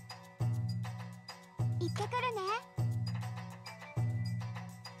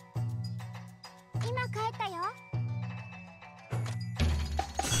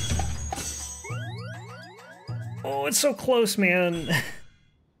 Oh, it's so close, man.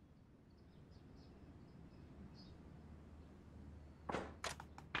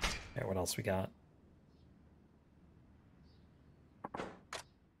 Yeah, what else we got?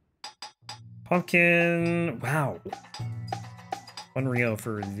 Pumpkin. Wow. 1 Rio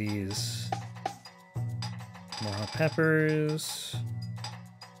for these. More hot peppers.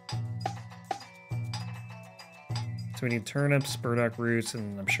 So we need turnips, burdock roots,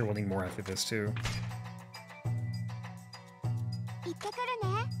 and I'm sure we'll need more after this too.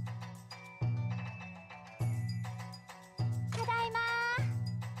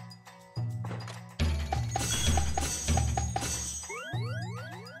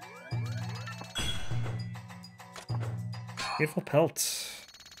 Beautiful pelts.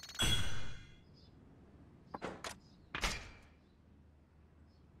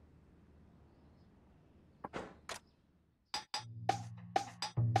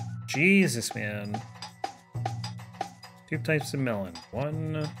 Jesus, man. 2 types of melon.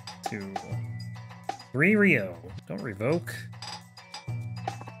 1, 2, 3 Rio. Don't revoke.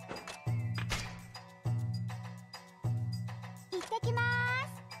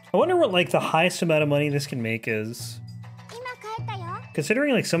 I wonder what, like, the highest amount of money this can make is.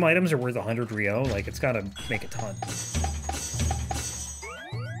 Considering, like, some items are worth 100 Rio, like, it's gotta make a ton.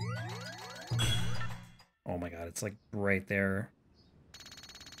 Oh my god, it's, like, right there.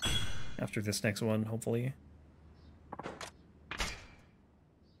 After this next one, hopefully.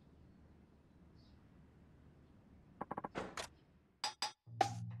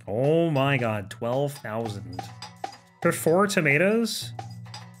 Oh my god, 12,000. For 4 tomatoes?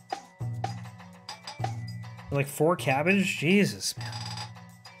 Like 4 cabbage? Jesus, man.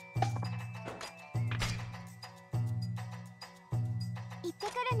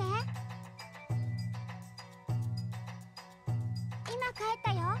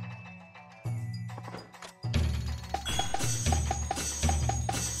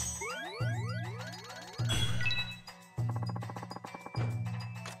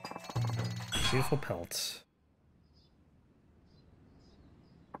 Beautiful pelts.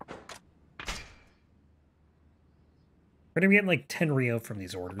 We're gonna be getting like 10 Rio from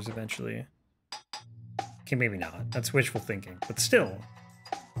these orders eventually. Okay, maybe not. That's wishful thinking, but still.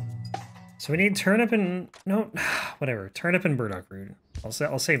 So we need turnip and no, whatever. Turnip and burdock root.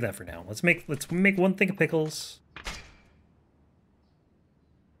 I'll save that for now. Let's make 1 thing of pickles.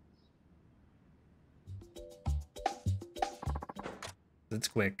 It's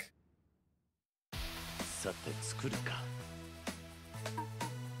quick. さて作るか。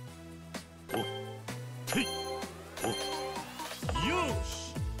お、てい、お、よ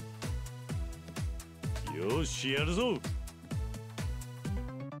し。よしやるぞ。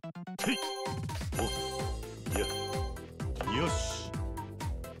てい、お、や、よし。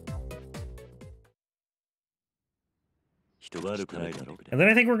And then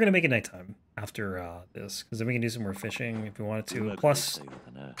I think we're gonna make it nighttime after this, because then we can do some more fishing if we wanted to. Plus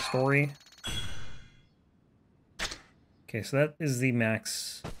story. Okay, so that is the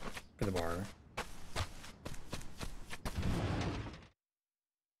max for the bar.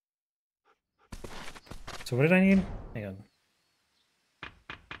 So what did I need? Hang on.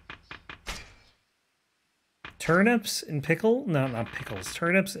 Turnips and pickle? No, not pickles.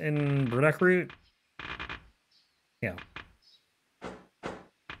 Turnips and burdock root. Yeah.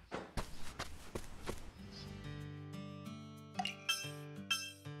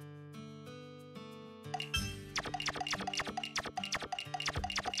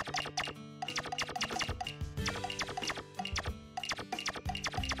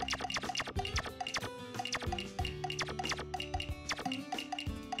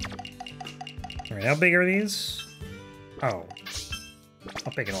 Alright, how big are these? Oh.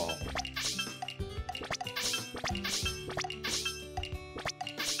 Not big at all.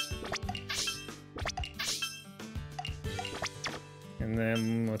 And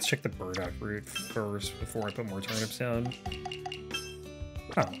then let's check the burdock root first before I put more turnips down.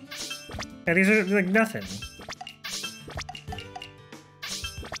 Oh. Yeah, these are like nothing.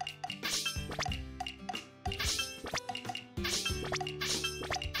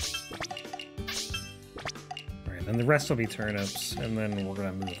 Alright, then the rest will be turnips, and then we're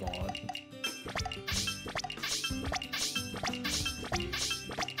gonna move on.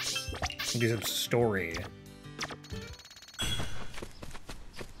 Do some story.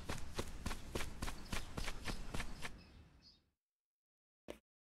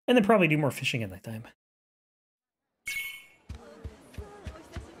 And then probably do more fishing at that time. I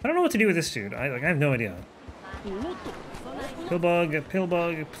don't know what to do with this dude. I have no idea.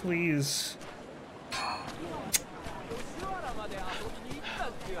 Pillbug, please.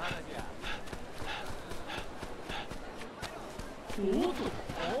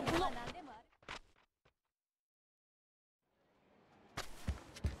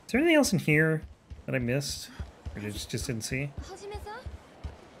 Is there anything else in here that I missed? Or just didn't see?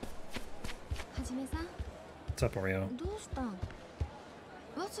 What's up, Oreo?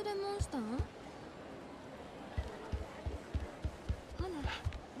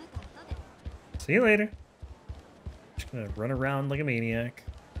 See you later. Just gonna run around like a maniac.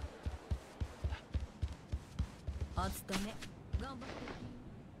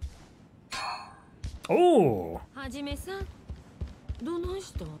 Oh!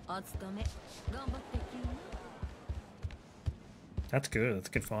 That's good. That's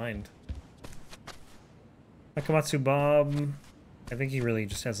a good find. Nakamatsu Bob. I think he really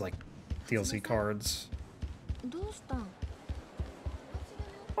just has like DLC cards.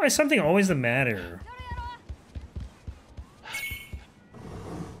 Why is something always the matter?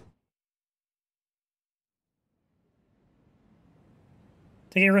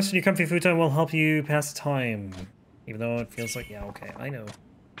 Taking a rest in your comfy futon will help you pass the time. Even though it feels like, yeah, okay, I know.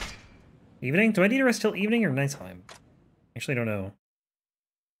 Evening? Do I need to rest till evening or nighttime? Actually, I don't know.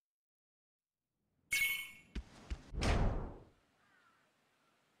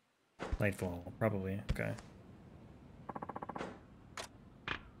 Nightfall, probably. Okay.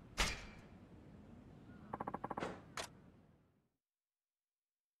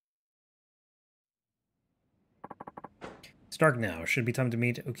 It's dark now. Should be time to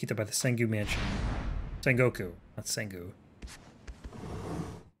meet Okita by the Sengu Mansion. Sengoku, not Sengu.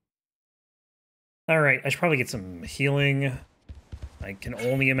 Alright, I should probably get some healing. I can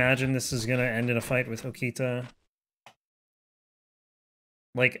only imagine this is gonna end in a fight with Okita.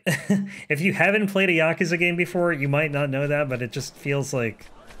 Like, if you haven't played a Yakuza game before, you might not know that, but it just feels like,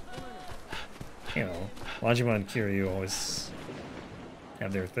 you know, Majima and Kiryu always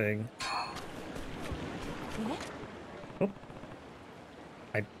have their thing. Oh.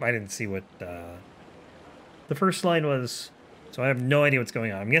 I didn't see what the first line was, so I have no idea what's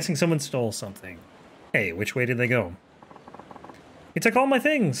going on. I'm guessing someone stole something. Hey, which way did they go? He took all my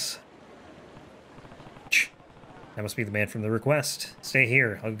things! That must be the man from the request. Stay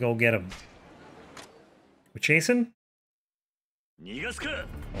here. I'll go get him. We're chasing?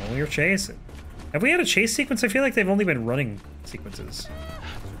 Oh, you're chasing. Have we had a chase sequence? I feel like they've only been running sequences.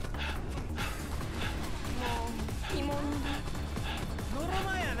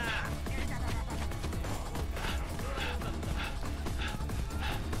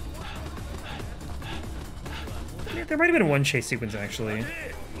 Yeah, there might have been one chase sequence, actually.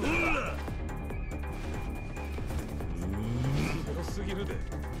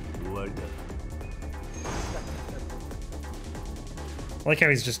 I like how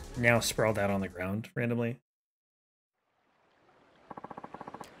he's just now sprawled out on the ground randomly.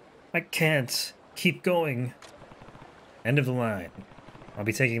 I can't keep going. End of the line. I'll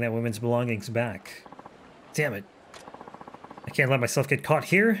be taking that woman's belongings back. Damn it. I can't let myself get caught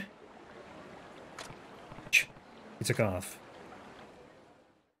here. He took off.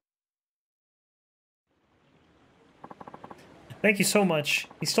 Thank you so much.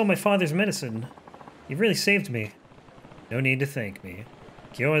 He stole my father's medicine. You've really saved me. No need to thank me.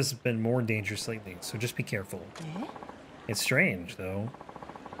 Kyo has been more dangerous lately, so just be careful. It's strange, though.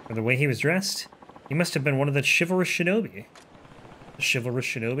 For the way he was dressed, he must have been one of the chivalrous shinobi. The chivalrous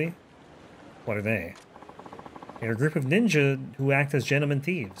shinobi? What are they? They're a group of ninja who act as gentlemen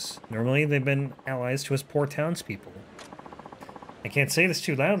thieves. Normally, they've been allies to us poor townspeople. I can't say this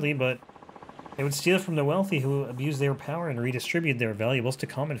too loudly, but they would steal from the wealthy who abuse their power and redistribute their valuables to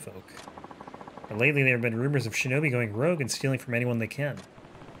common folk. But lately there have been rumors of shinobi going rogue and stealing from anyone they can.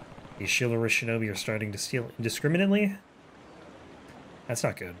 These chivalrous shinobi are starting to steal indiscriminately? That's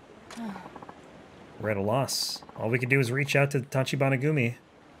not good. We're at a loss. All we can do is reach out to Tachibanagumi.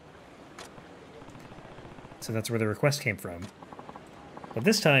 So that's where the request came from. But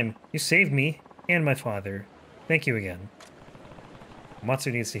this time, you saved me and my father. Thank you again.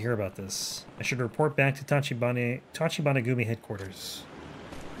 Matsu needs to hear about this. I should report back to Tachibanagumi headquarters.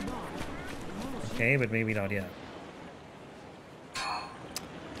 Okay, but maybe not yet.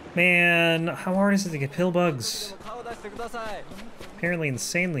 Man, how hard is it to get pill bugs? Apparently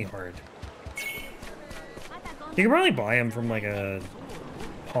insanely hard. You can probably buy them from like a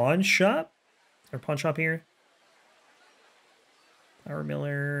pawn shop? Or pawn shop here? Power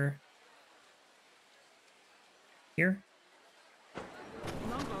Miller. Here?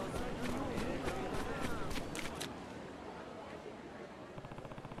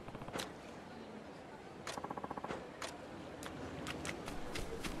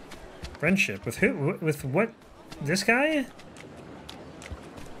 Friendship with who? With what? This guy?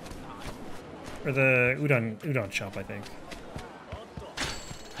 Or the udon shop, I think.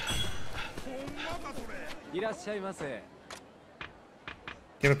 You have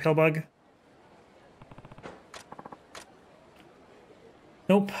a pill bug?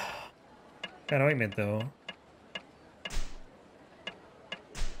 Nope. Got ointment though.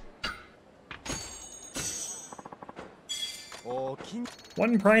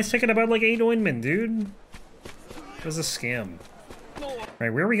 One prize ticket about like 8 ointment, dude. It was a scam.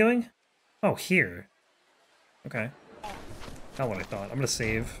 Alright, where are we going? Oh, here. Okay. Not what I thought. I'm gonna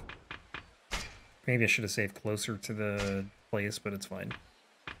save. Maybe I should have saved closer to the place, but it's fine.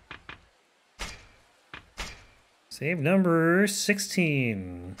 Save number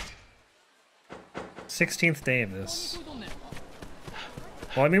 16. 16th day of this.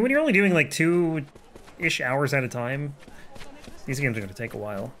 Well, I mean, when you're only doing like 2-ish hours at a time, these games are going to take a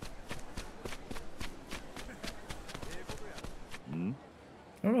while. I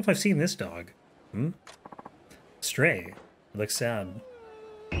don't know if I've seen this dog. Stray. It looks sad.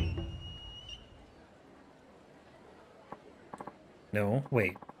 No,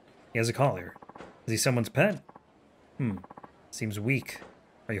 wait. He has a collar. Is he someone's pet? Seems weak.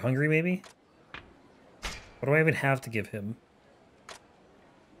 Are you hungry, maybe? What do I even have to give him?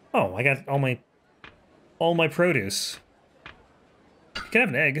 Oh, I got all my produce. You can have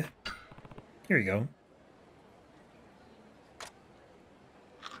an egg. Here you go.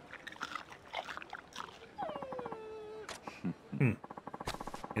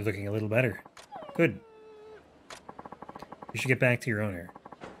 You're looking a little better. Good. You should get back to your owner.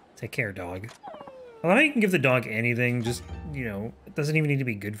 Take care, dog. I love how you can give the dog anything, just, you know, it doesn't even need to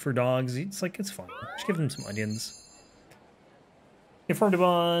be good for dogs. It's like, it's fine. Just give them some onions. Informed to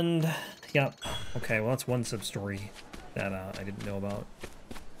bond. Yep. Okay, well, that's one sub-story that I didn't know about.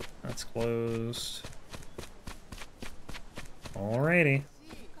 That's closed. Alrighty. Here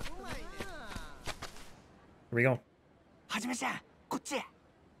we go.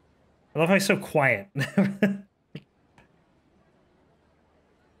 I love how he's so quiet.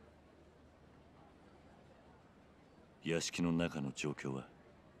 屋敷の中の状況は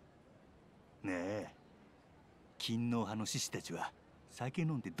ねえ勤皇派の志士たちは酒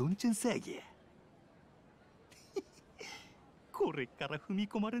飲んでどんちゃん騒ぎやこれから踏み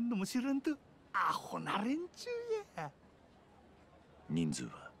込まれんのも知らんとアホな連中や人数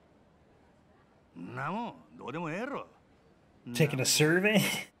はなもんどうでもええやろ Taking a survey?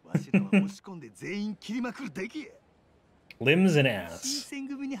 わしらは押し込んで全員切りまくるだけや Limbs and ass 新選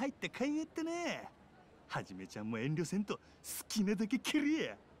組に入って買いやってねはじめちゃんも遠慮せんと好きなだけ蹴り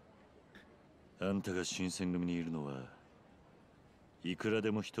やあんたが新選組にいるのはいくら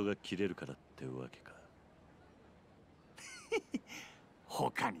でも人が切れるからってわけか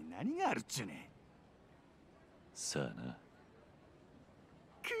他に何があるっちゅうねさあな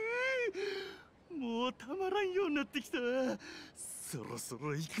もうたまらんようになってきたそろそ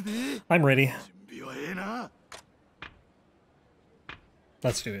ろ行くで I'm ready 準備はええな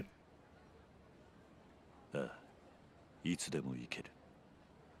Let's do it ああいつでも行ける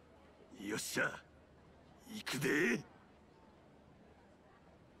よっしゃ行くで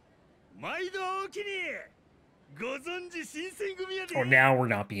毎度お気にご存知新選組やで Oh, now we're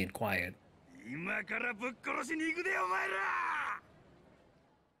not being quiet 今からぶっ殺しに行くでお前ら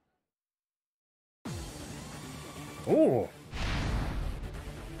Oh.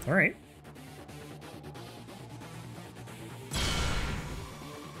 All right.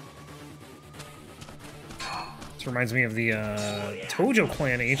 This reminds me of the Tojo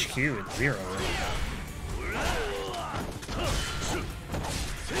Clan HQ at Zero.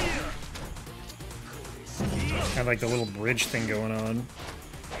 Had like the little bridge thing going on.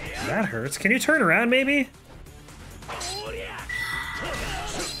 That hurts. Can you turn around, maybe?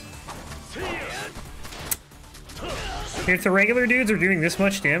 If the regular dudes are doing this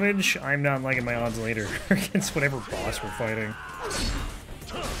much damage, I'm not liking my odds later against whatever boss we're fighting.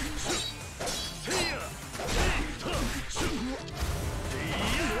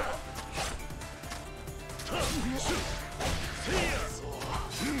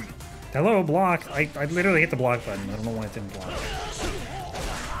 Hello, block. I literally hit the block button. I don't know why it didn't block.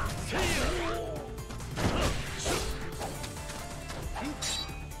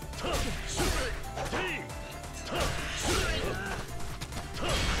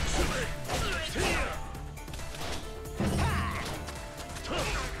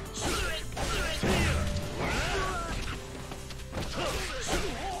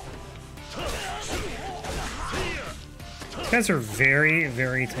 These guys are very,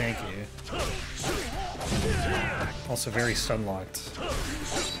 very tanky. Also very stun-locked.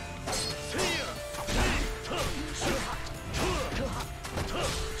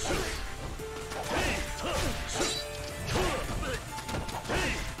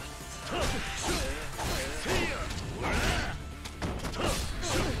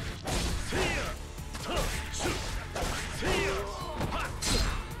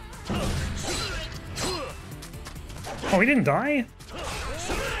 Oh, he didn't die?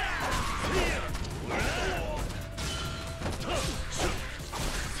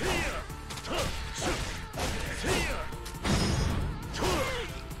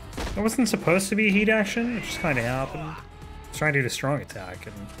 That wasn't supposed to be a heat action, it just kind of happened. I was trying to do a strong attack,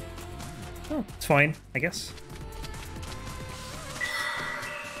 and... oh, it's fine, I guess.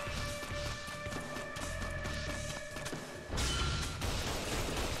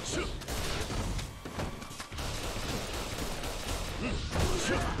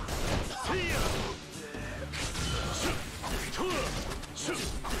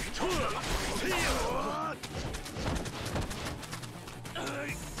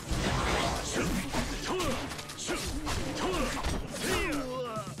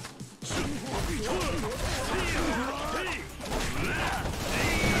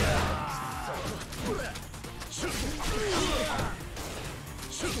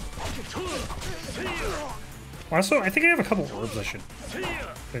 Also, I think I have a couple orbs I should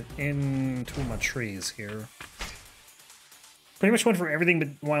put into my trees here. Pretty much went for everything but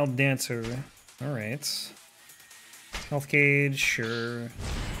Wild Dancer. Alright. Health gauge, sure.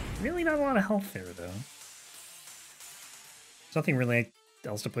 Really not a lot of health there, though. There's nothing really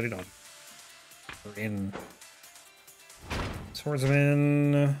else to put it on. We're in.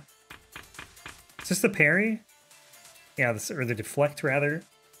 Swordsman. Is this the parry? Yeah, this, or the deflect, rather.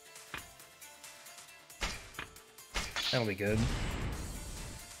 That'll be good.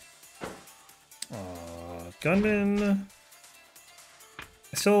 Gunman.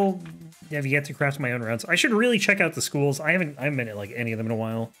 I still have yet to craft my own rounds. I should really check out the schools. I haven't been at like any of them in a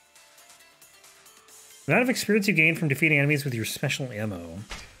while. The amount of experience you gain from defeating enemies with your special ammo.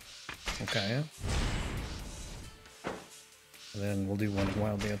 Okay. And then we'll do one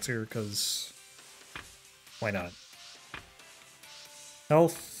Wild Dancer, because why not?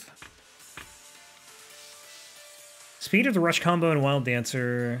 Health. Speed of the Rush combo and Wild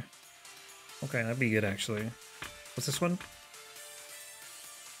Dancer. Okay, that'd be good, actually. What's this one?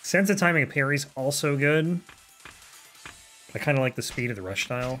 Sense of timing of parries, also good. I kind of like the speed of the Rush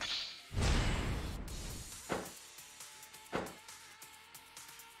style.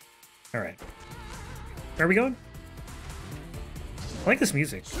 Alright. Where are we going? I like this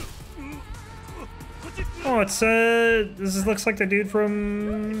music. Oh, it's, this looks like the dude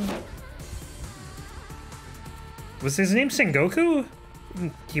from... Was his name Sengoku?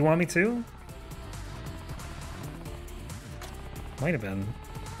 Do you want me to? Might have been.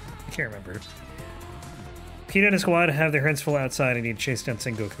 I can't remember. Pete and his squad have their hands full outside and need to chase down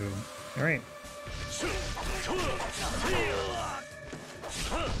Sengoku. Alright.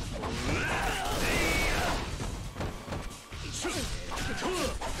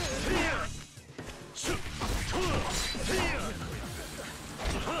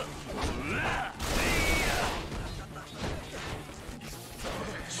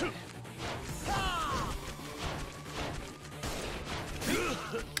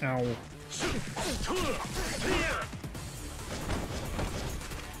 Ow.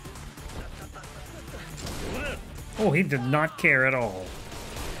 Oh, he did not care at all.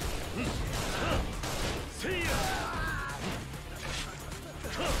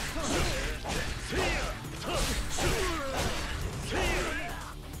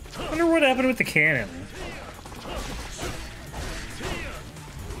 I wonder what happened with the cannon.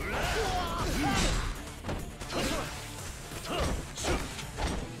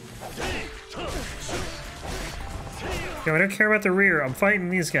 Yo, I don't care about the rear. I'm fighting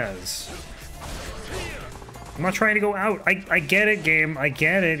these guys. I'm not trying to go out. I get it, game. I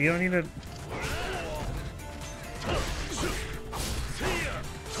get it. You don't need to...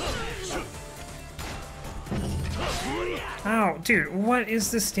 Ow, dude, what is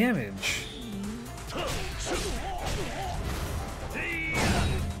this damage?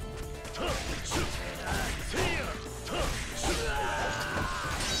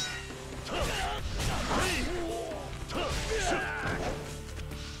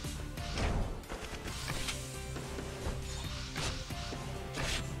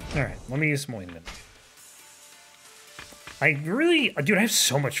 Alright, let me use some ointment. Dude, I have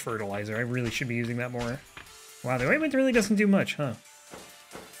so much fertilizer. I really should be using that more. Wow, the ointment really doesn't do much, huh?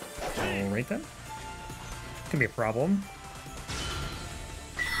 Alright then. Could be a problem.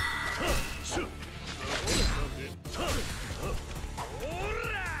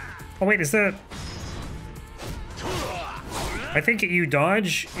 Oh wait, is that... I think you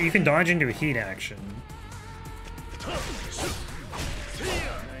can dodge into a heat action.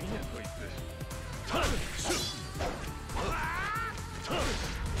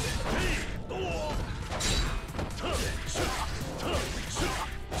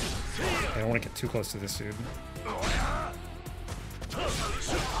 I don't want to get too close to this dude.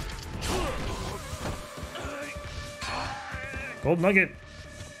 Gold nugget.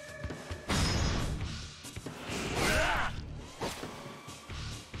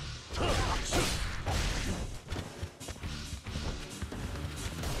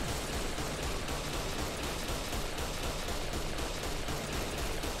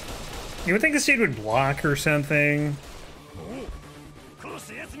 You would think this dude would block or something.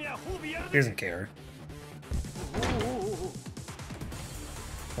 He doesn't care.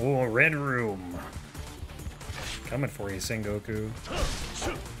 Oh, red room. Coming for you, Sengoku.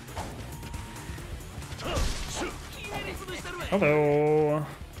 Hello.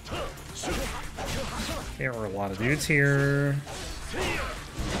 There are a lot of dudes here.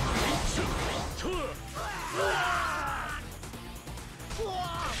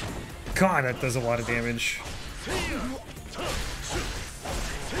 God, that does a lot of damage.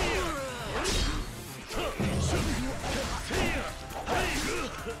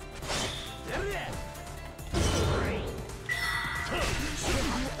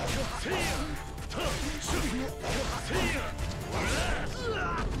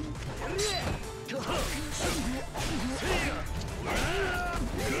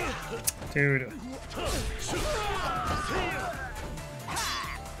 Dude.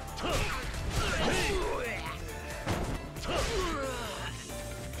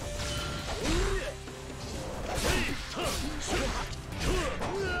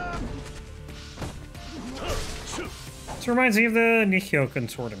 This reminds me of the Nihyo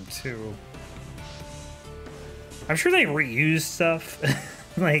Consortium too. I'm sure they reuse stuff.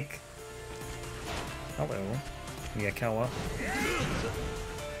 Like, hello, Miyakawa.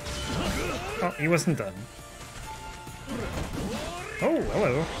 Oh, he wasn't done. Oh,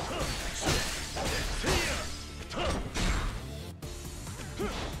 hello.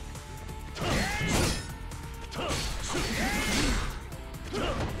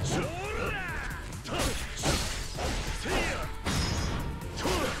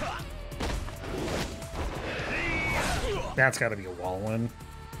 That's gotta be a wall one.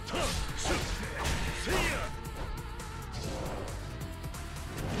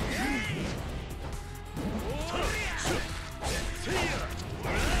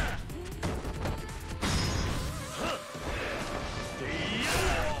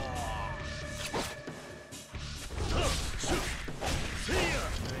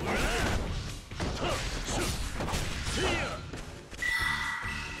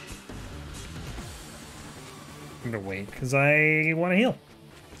 I'm gonna wait, because I want to heal.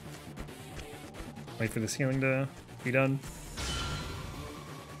 Wait for this healing to be done.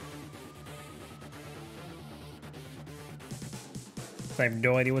 I have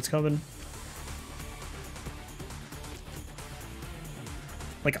no idea what's coming.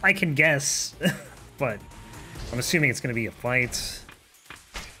 Like, I can guess, but I'm assuming it's gonna be a fight.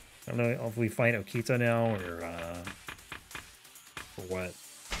 I don't know if we fight Okita now, or what.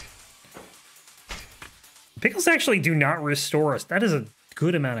 Pickles actually do not restore us. That is a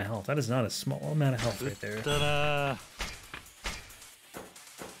good amount of health. That is not a small amount of health right there.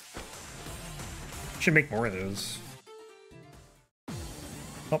 Should make more of those.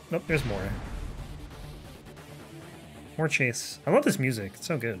 Oh, nope, there's more. More chase. I love this music. It's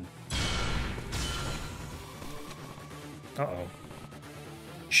so good. Uh-oh.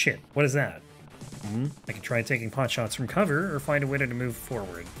 Shit, what is that? I can try taking pot shots from cover or find a way to move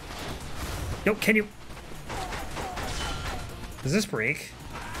forward. Yo, can you... Does this break?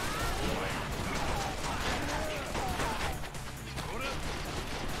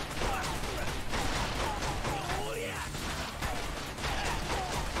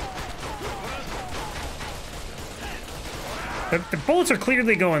 The bullets are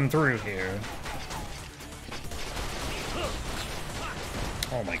clearly going through here.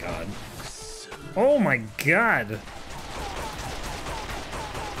 Oh my god. Oh my god!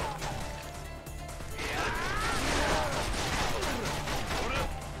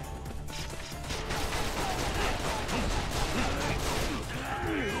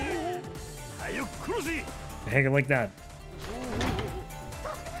 The heck, like that.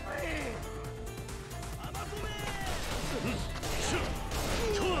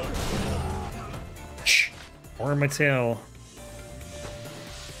 Or my tail.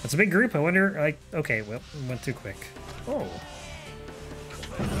 That's a big group. I wonder, like, okay, well, went too quick. Oh.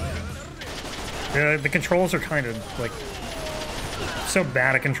 The controls are kind of, like, so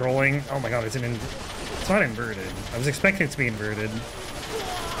bad at controlling. Oh my god, it's not inverted. I was expecting it to be inverted.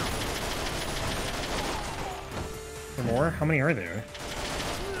 For more? How many are there?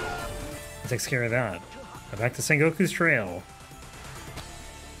 That takes care of that. Now back to Sengoku's trail.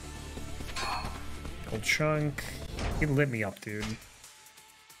 Gold chunk. He lit me up, dude.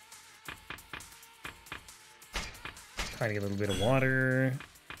 Trying to get a little bit of water.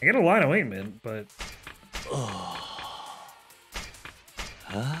 I get a lot of ointment, but...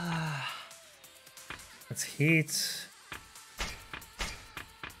 Let's heat.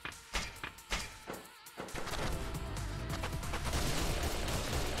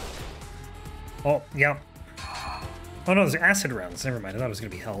 Oh, yeah. Oh no, there's acid rounds. Never mind, I thought it was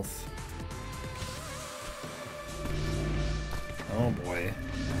gonna be health. Oh boy.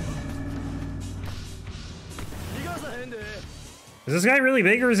 Is this guy really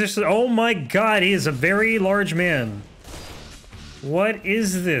big, or is this... Oh my god, he is a very large man. What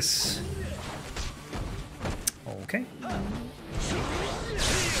is this? Okay.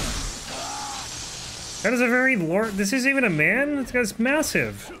 That is a very large... This isn't even a man? This guy's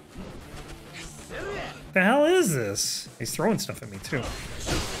massive. The hell is this? He's throwing stuff at me, too.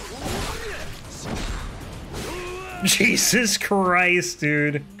 Jesus Christ,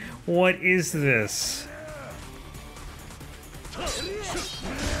 dude. What is this?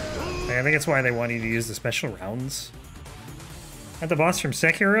 I think that's why they want you to use the special rounds. At the boss from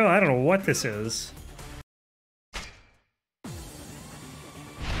Sekiro? I don't know what this is.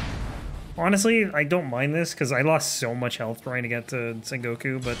 Honestly, I don't mind this, because I lost so much health trying to get to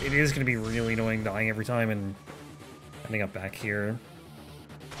Sengoku, but it is going to be really annoying dying every time and ending up back here.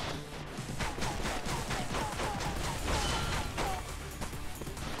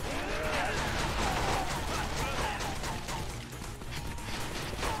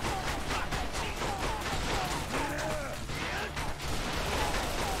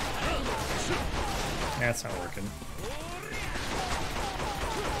 That's not working.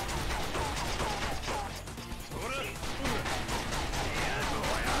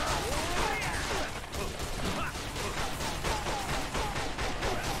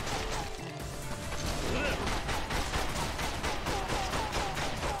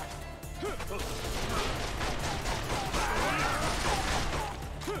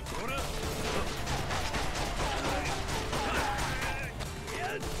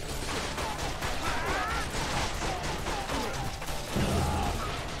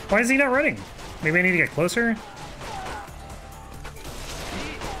 Why is he not running? Maybe I need to get closer?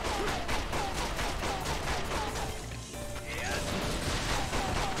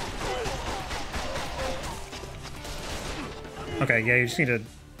 Okay, yeah, you just need to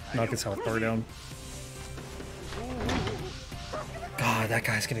knock his health bar down. God, that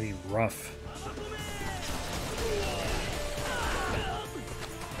guy's gonna be rough.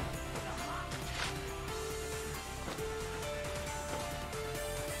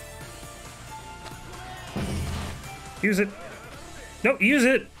 Use it. No, use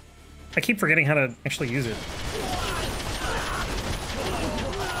it! I keep forgetting how to actually use it.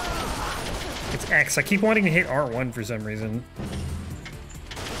 It's X. I keep wanting to hit R1 for some reason.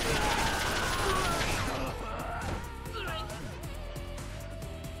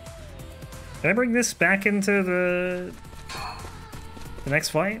 Can I bring this back into the next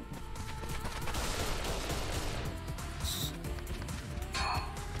fight?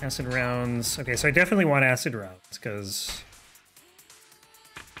 Acid rounds. Okay, so I definitely want acid rounds, because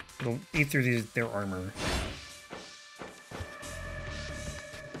it'll eat through their armor.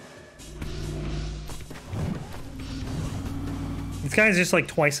 This guy's just like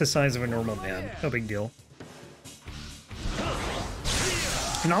twice the size of a normal man. No big deal.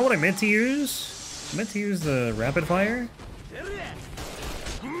 Not what I meant to use. I meant to use the rapid fire.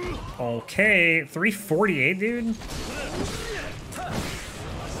 Okay, 348, dude.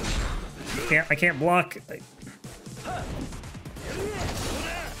 I can't block.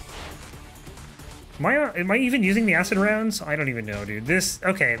 Am I even using the acid rounds? I don't even know, dude. This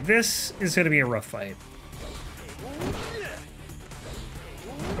is gonna be a rough fight.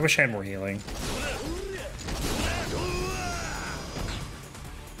 I wish I had more healing.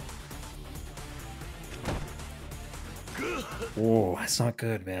 Whoa, that's not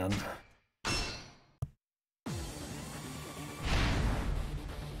good, man.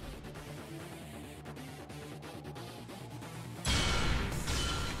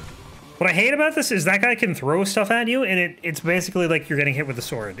 What I hate about this is that guy can throw stuff at you, and it's basically like you're getting hit with a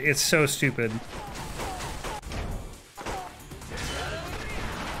sword. It's so stupid.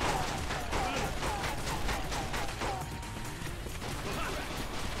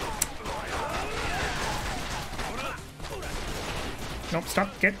 Nope,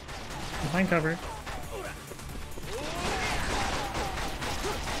 stop, get behind cover.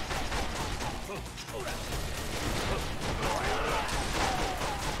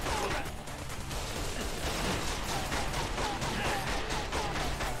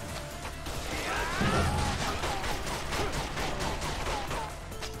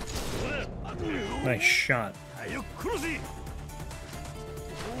 Nice shot.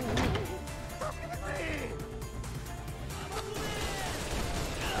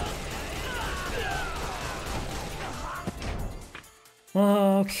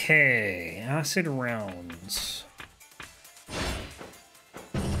 Okay, acid rounds.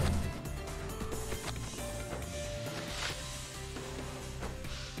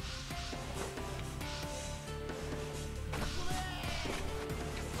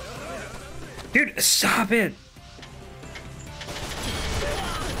 Dude, stop it!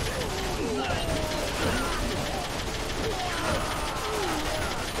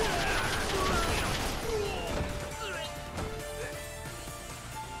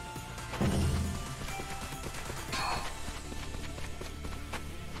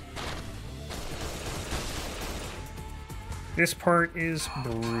 This part is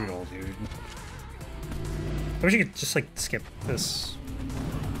brutal, dude. I wish you could just, like, skip this.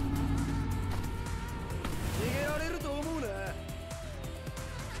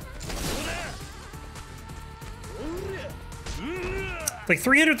 Like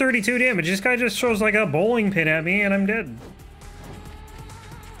 332 damage. This guy just throws like a bowling pin at me and I'm dead.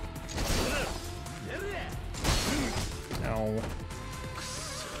 Ow.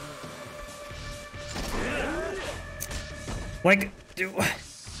 Like, dude,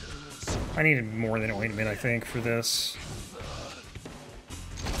 I needed more than ointment, I think, for this.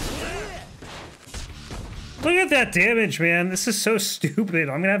 Look at that damage, man. This is so stupid.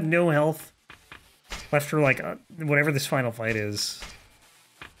 I'm gonna have no health left for like whatever this final fight is.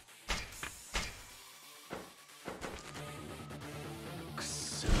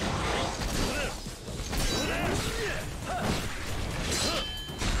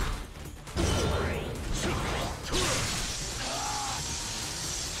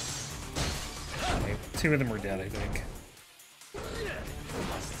 Two of them are dead, I think.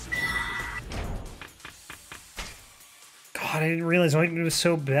 God, I didn't realize ointment was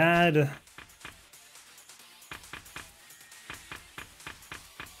so bad.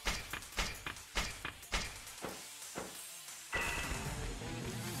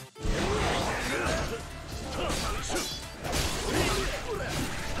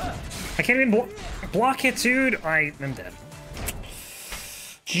 I can't even block it, dude. I'm dead.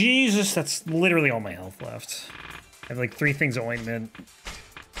 Jesus, that's literally all my health left. I have like 3 things of ointment.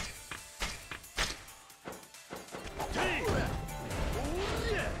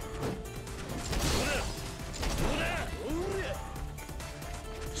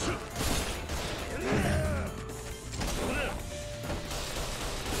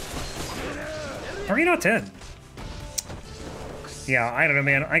 Are you not dead? Yeah, I don't know,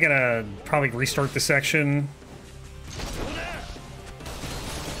 man. I gotta probably restart the section.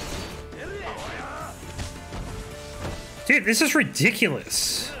 Dude, this is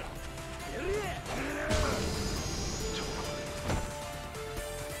ridiculous.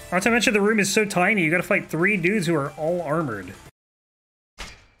 Not to mention the room is so tiny, you gotta fight 3 dudes who are all armored.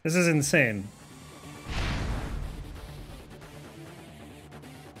 This is insane.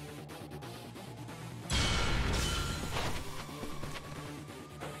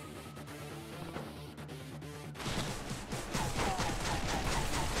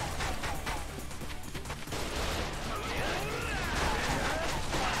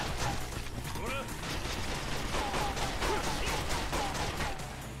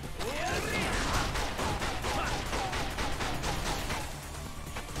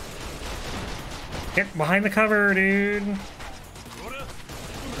 Get behind the cover, dude.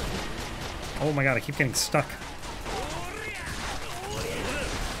 Oh my god, I keep getting stuck.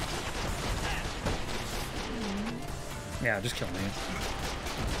 Yeah, just kill me.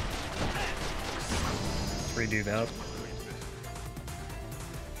 Let's redo that.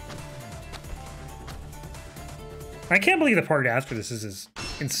 I can't believe the part after this is as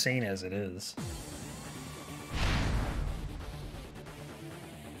insane as it is.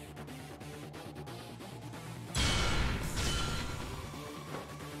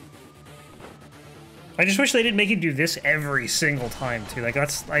 I just wish they didn't make you do this every single time too. Like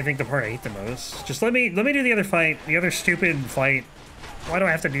that's, I think, the part I hate the most. Just let me do the other fight, the other stupid fight. Why do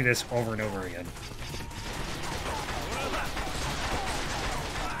I have to do this over and over again?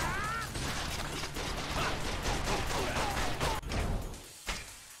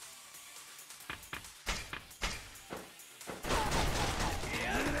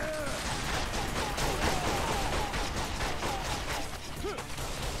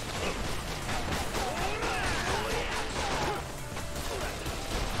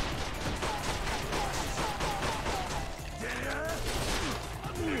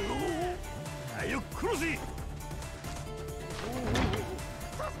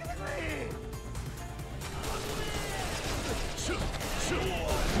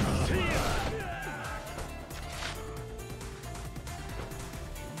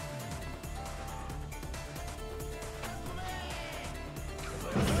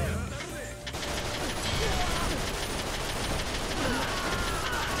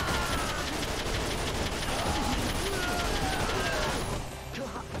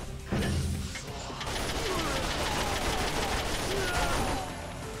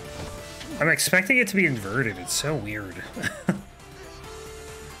 I'm expecting it to be inverted. It's so weird.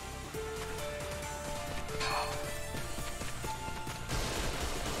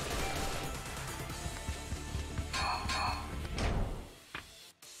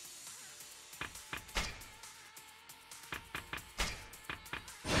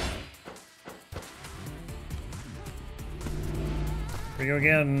 Here we go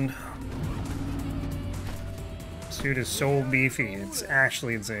again. This dude is so beefy. It's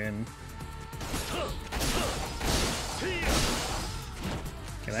actually insane.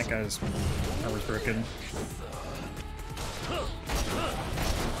 Okay, that guy's armor's broken.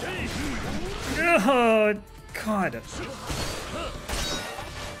 Oh, God.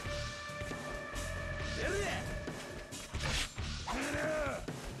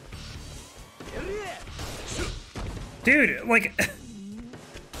 Dude, like...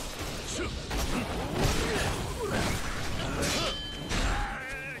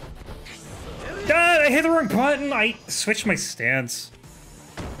 God, I hit the wrong button! I switched my stance.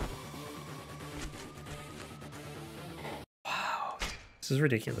 Wow. This is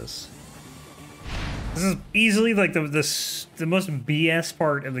ridiculous. This is easily like the most BS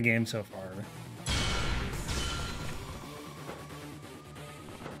part of the game so far.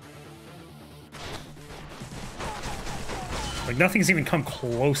 Like, nothing's even come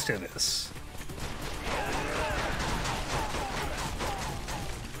close to this.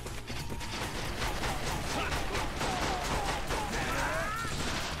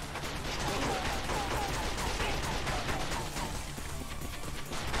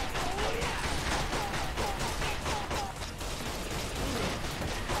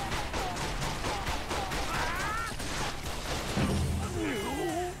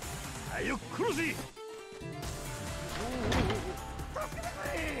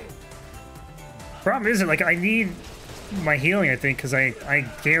 Problem isn't, like, I need my healing, I think, because I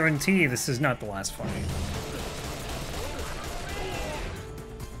guarantee this is not the last fight.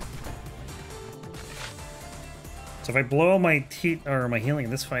 So if I blow my my healing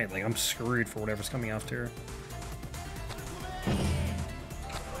in this fight, like, I'm screwed for whatever's coming after.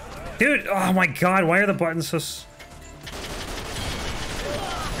 Dude, oh my god, why are the buttons so I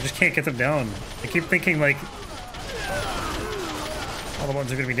just can't get them down. I keep thinking, like, all the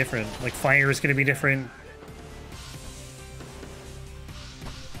buttons are going to be different. Like, fire is going to be different.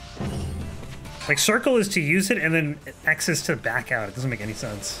 Like, circle is to use it, and then X is to back out. It doesn't make any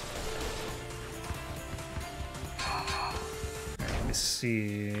sense. Right, let me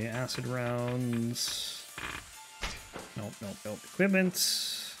see. Acid rounds. Nope, nope, nope.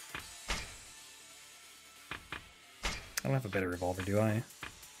 Equipment. I don't have a better revolver, do I?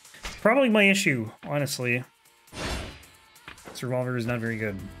 Probably my issue, honestly. This revolver is not very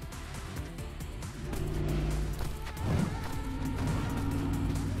good.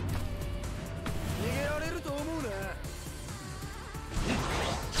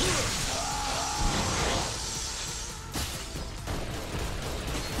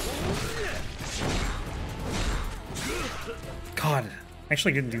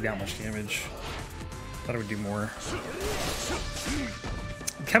 Actually didn't do that much damage. Thought it would do more.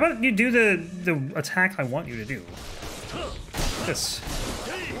 How about you do the attack I want you to do? This.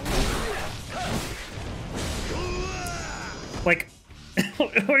 Like,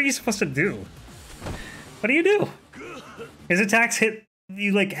 what are you supposed to do? What do you do? His attacks hit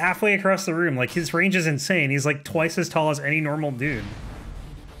you like halfway across the room. Like, his range is insane. He's like twice as tall as any normal dude.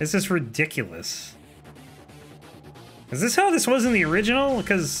 This is ridiculous. Is this how this was in the original?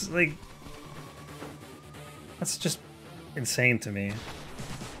 Because, like, that's just insane to me.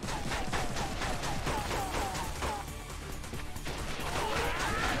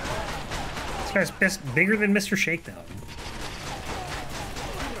 This guy's bigger than Mr. Shakedown.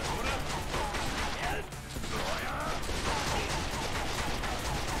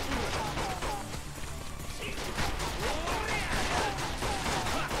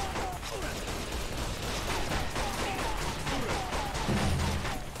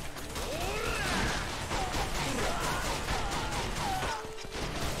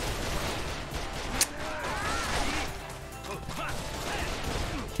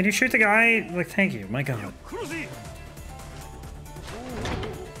 Can you shoot the guy? Like, thank you. My God.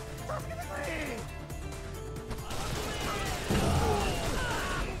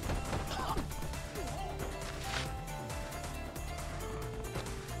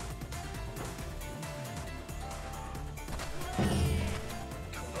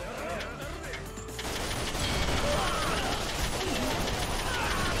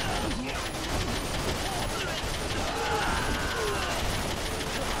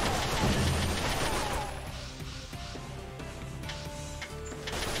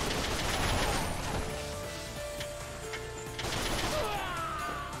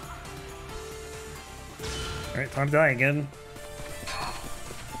 Alright, time to die again.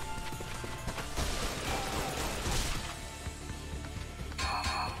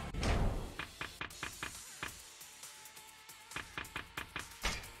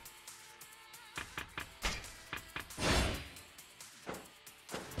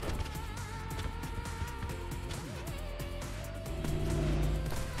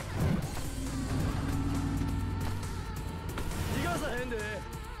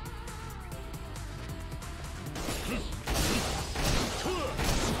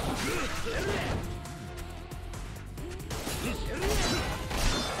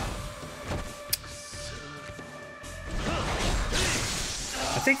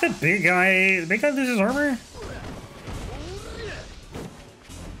 I think the big guy loses armor?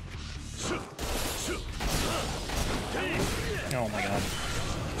 Oh my God.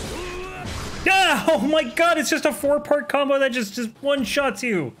 Yeah! Oh my God, it's just a 4-part combo that just one-shots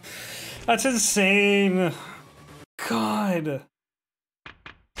you. That's insane. God.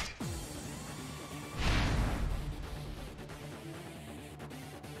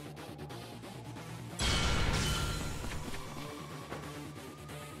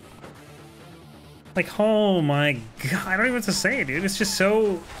 Like, oh my God, I don't even know what to say, dude. It's just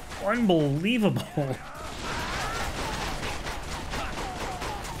so unbelievable.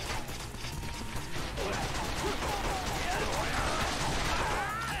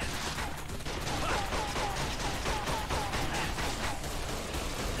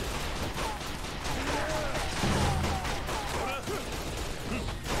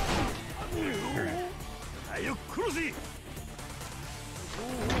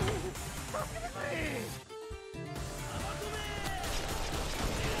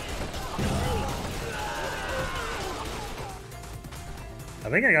 I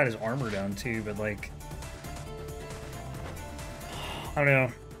think I got his armor down too, but like, I don't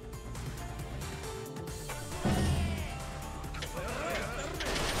know.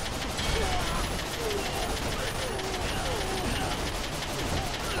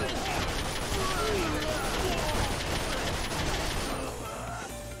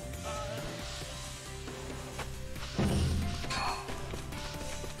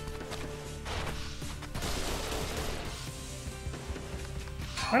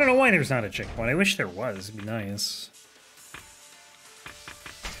 I don't know why there's not a checkpoint. I wish there was. It'd be nice.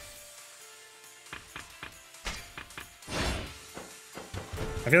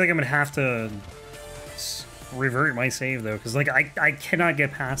 I feel like I'm gonna have to revert my save though, because like I cannot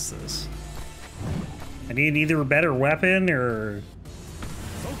get past this. I need either a better weapon or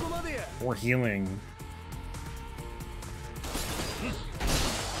healing.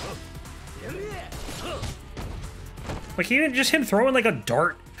 Like, even just him throwing like a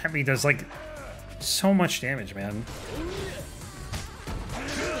dart at me does like so much damage, man.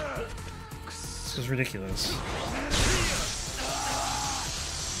 This is ridiculous.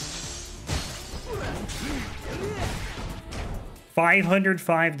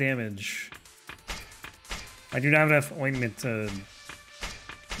 505 damage. I do not have enough ointment to,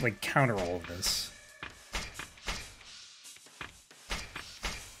 like, counter all of this.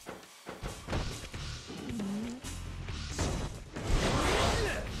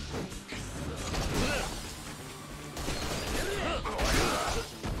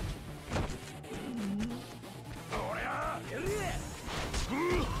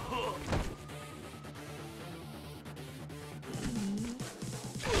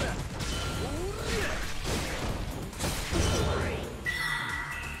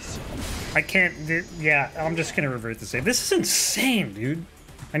 I can't, yeah, I'm just gonna revert the save. This is insane, dude.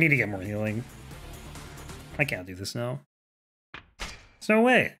 I need to get more healing. I can't do this now. There's no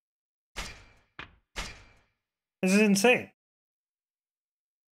way. This is insane.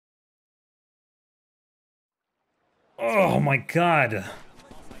 Oh my god.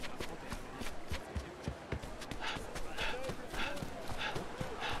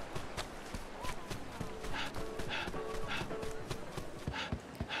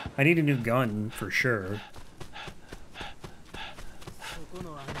 I need a new gun, for sure.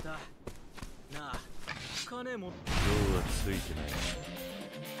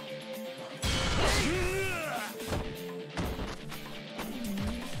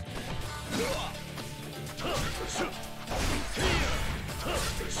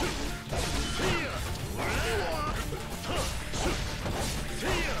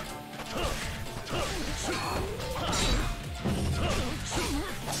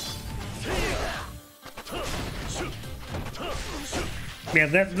 Yeah,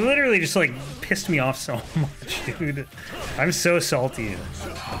 that literally just, like, pissed me off so much, dude. I'm so salty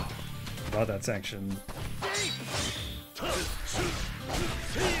about that section.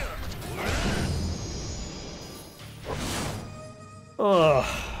 Ugh.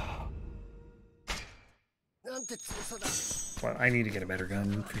 Well, I need to get a better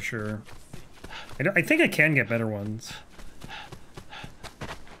gun, for sure. I think I can get better ones.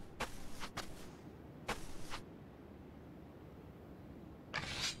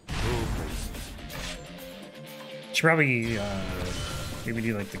 Should probably maybe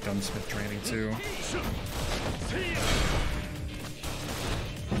do like the gunsmith training too.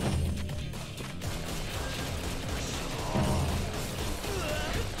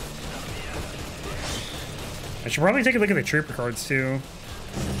 I should probably take a look at the trooper cards too.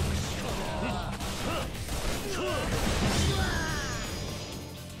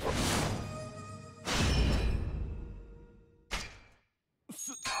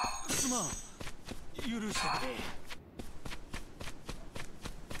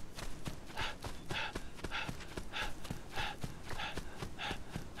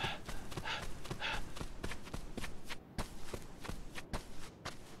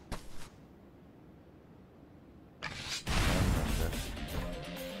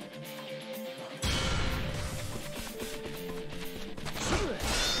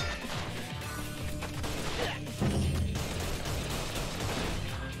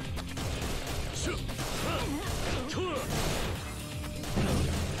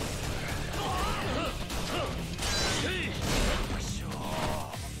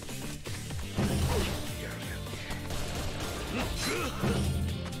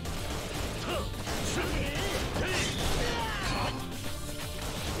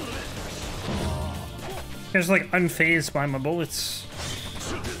 Just like unfazed by my bullets.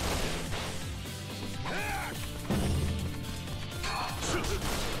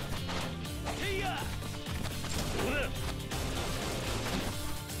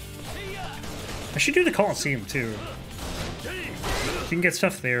 I should do the Coliseum too. You can get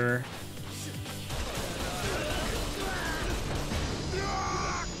stuff there.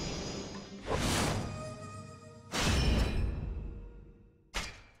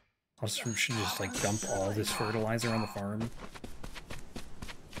 I should just like dump all this fertilizer on the farm.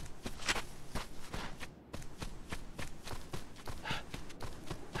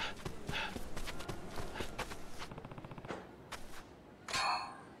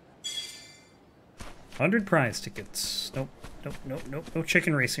 $100 prize tickets. Nope, nope, nope, nope. No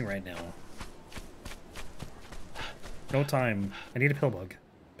chicken racing right now. No time. I need a pill bug.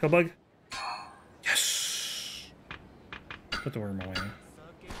 Pill bug? Yes! Put the worm away.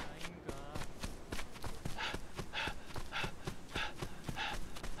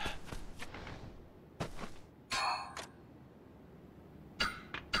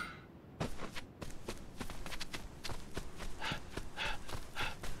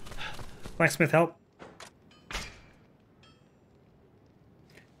 Blacksmith, help.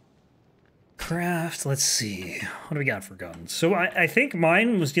 craft. Let's see. What do we got for guns? So I think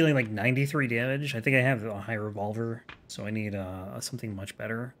mine was dealing like 93 damage. I think I have a high revolver, so I need something much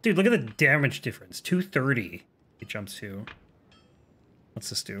better. Dude, look at the damage difference. 230 it jumps to. What's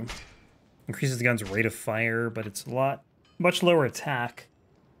this do? Increases the gun's rate of fire, but it's much lower attack.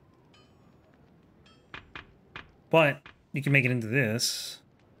 But you can make it into this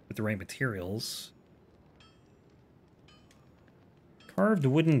with the right materials. Carved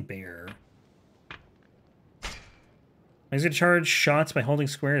wooden bear. He's going to charge shots by holding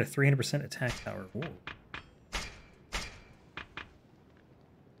square to 300% attack power. Whoa.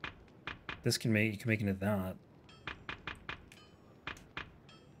 This can make, you can make into that.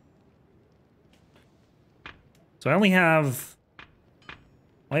 So I only have,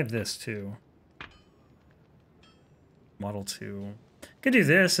 I have this too. Model 2. Could do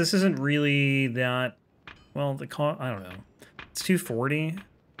this. This isn't really that, well, the cost, I don't know. It's 240.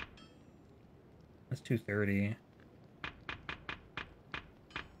 That's 230.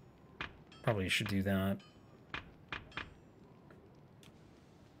 Probably should do that.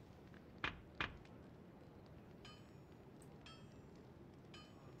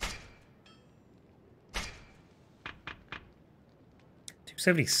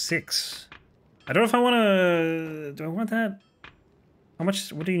 $276. I don't know if I want to... Do I want that? How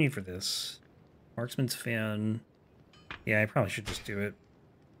much... What do you need for this? Marksman's fan. Yeah, I probably should just do it.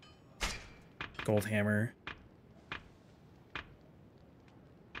 Gold hammer.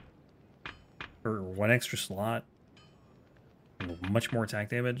 For one extra slot. And much more attack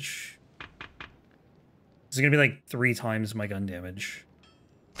damage. This is going to be like 3 times my gun damage.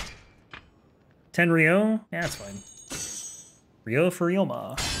 10 Rio? Yeah, that's fine. Rio for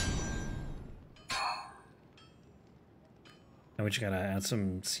Rioma. Now we just gotta add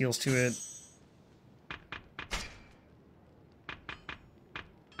some seals to it.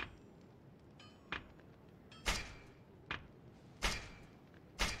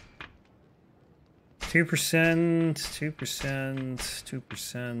 Two percent,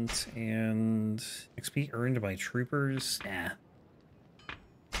 2%, and XP earned by troopers. Nah.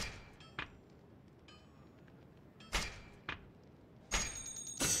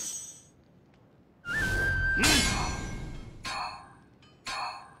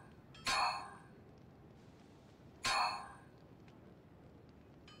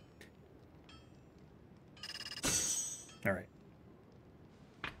 All right.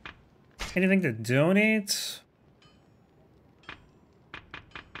 Anything to donate?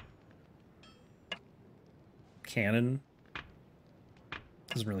 Cannon.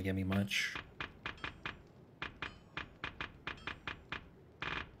 Doesn't really give me much.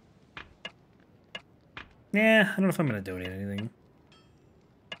 Nah, I don't know if I'm gonna donate anything.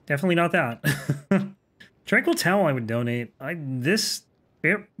 Definitely not that. Tranquil Towel I would donate.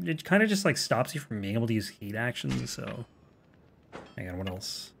 It kind of just like stops you from being able to use heat actions, so... Hang on, what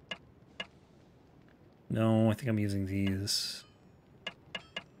else? No, I think I'm using these. I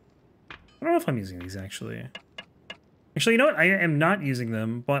don't know if I'm using these, actually. Actually, you know what? I am not using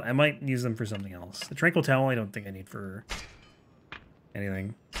them, but I might use them for something else. The Tranquil Towel I don't think I need for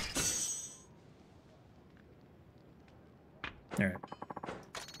anything. Alright.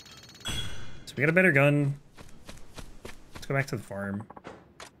 So we got a better gun. Let's go back to the farm.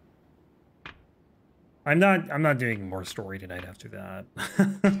 I'm not doing more story tonight after that.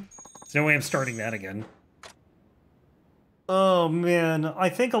 There's no way I'm starting that again. Oh man, I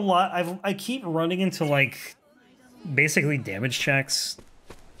think a lot I keep running into like basically damage checks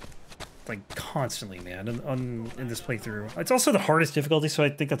like constantly, man, in this playthrough. It's also the hardest difficulty, so I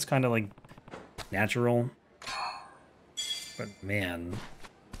think that's kind of like natural. But man,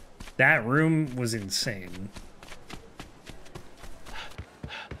 that room was insane.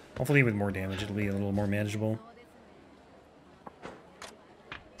 Hopefully with more damage, it'll be a little more manageable.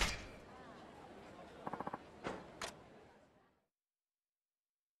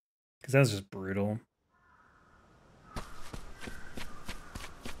 Because that was just brutal.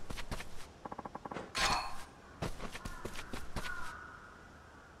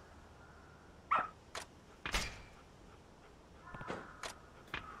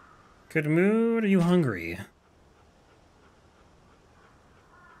 Good mood? Are you hungry?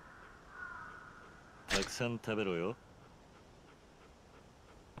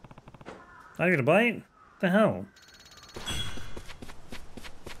 Not gonna bite? What the hell?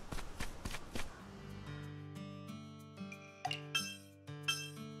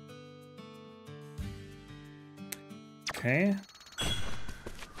 Okay.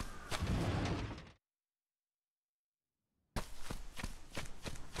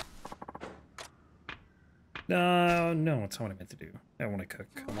 No, no, that's not what I meant to do. I want to cook.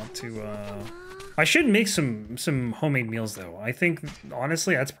 I want to, I should make some homemade meals, though. I think,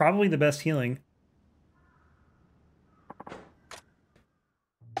 honestly, that's probably the best healing.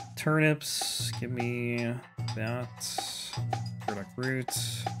 Turnips, give me that. Burdock root.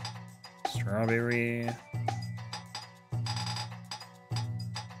 Strawberry.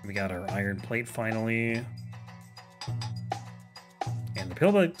 We got our iron plate finally. And the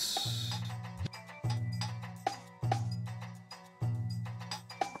pill bugs.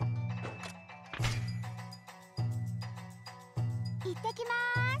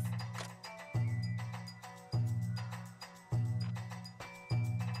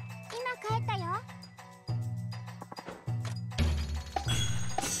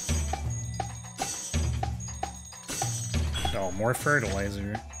 Oh, more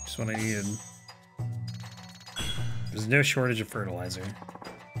fertilizer. Just what I needed. There's no shortage of fertilizer.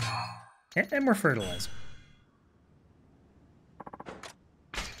 And more fertilizer.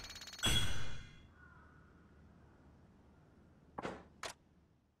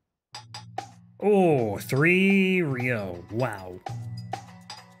 Oh, 3 Rio. Wow.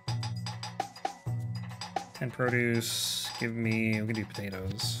 10 produce. Give me... We can do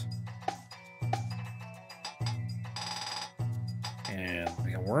potatoes. And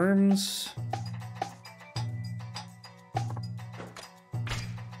we got worms.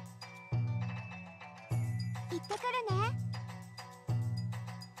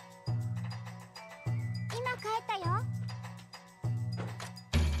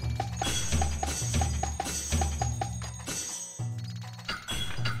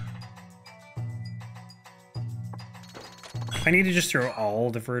 I need to just throw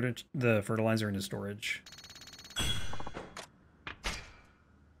all the fertilizer into storage.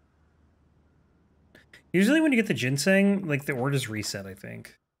 Usually when you get the ginseng, like, the order's reset, I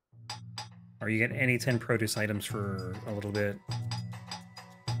think. Or you get any 10 produce items for a little bit.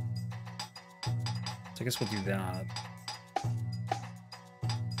 So I guess we'll do that.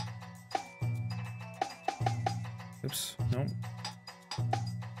 Oops, nope.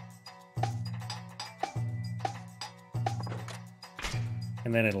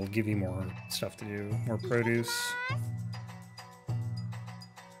 And then it'll give you more stuff to do, more produce.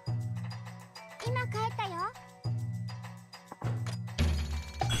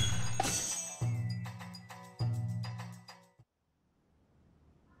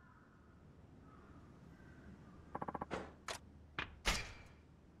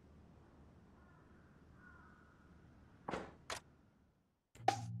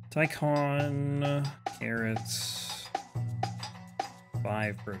 Daikon, carrots,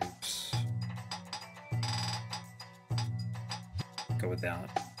 5 produce. Go with that.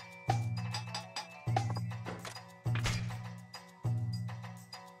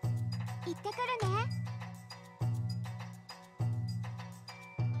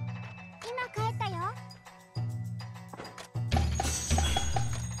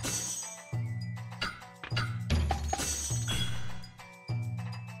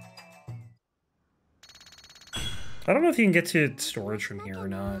 I don't know if you can get to storage from here or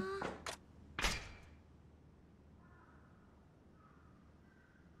not.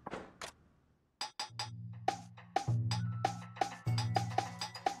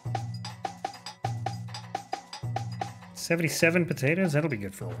 $77 potatoes? That'll be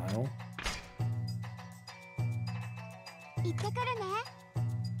good for a while.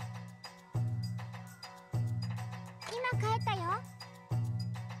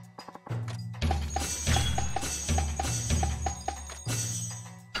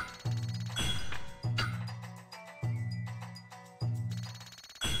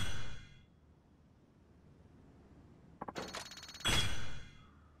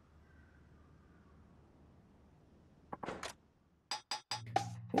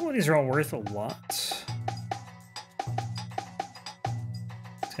 Oh, these are all worth a lot.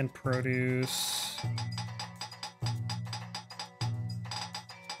 10 produce.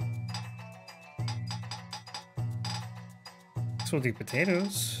 So we'll do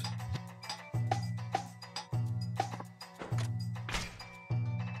potatoes.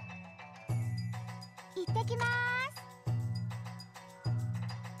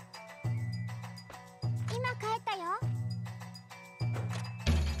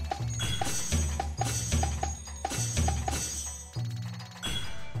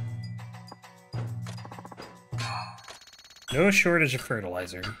 No shortage of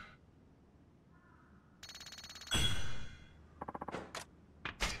fertilizer.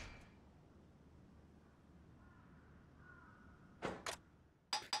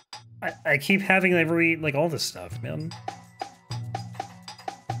 I keep having like all this stuff, man.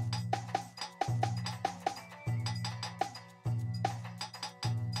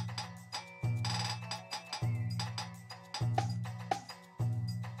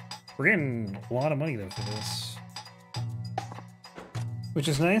 We're getting a lot of money though for this, which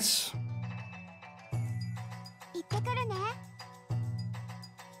is nice.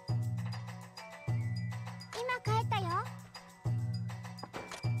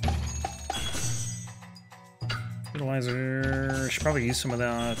 Fertilizer. Should probably use some of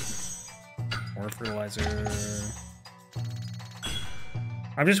that. More fertilizer.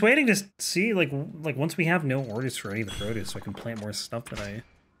 I'm just waiting to see, like once we have no orders for any of the produce, so I can plant more stuff that I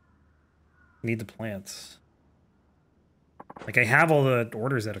need to plant. Like, I have all the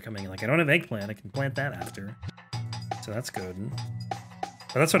orders that are coming in. Like, I don't have eggplant. I can plant that after. So that's good.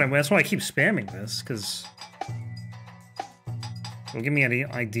 But that's why I keep spamming this, because it'll give me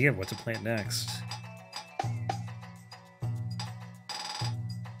an idea of what to plant next.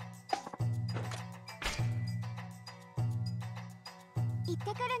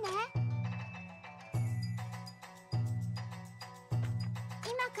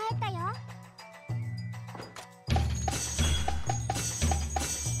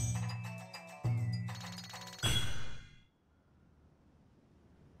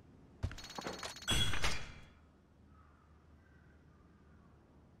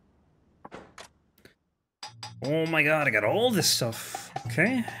 Oh my god, I got all this stuff.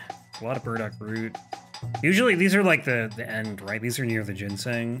 Okay. A lot of burdock root. Usually these are like the end, right? These are near the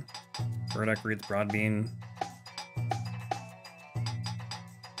ginseng. Burdock root, the broad bean.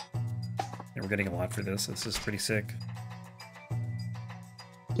 And we're getting a lot for this. This is pretty sick.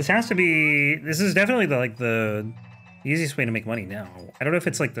 This has to be... This is definitely the easiest way to make money now. I don't know if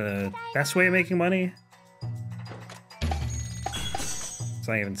it's like the best way of making money.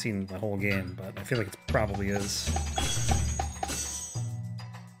 So I haven't seen the whole game, but I feel like it probably is.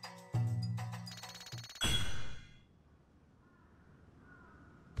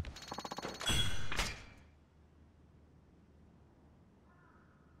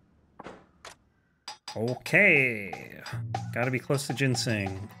 Okay. Gotta be close to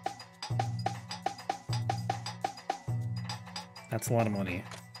ginseng. That's a lot of money.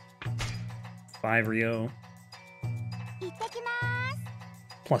 5 Rio.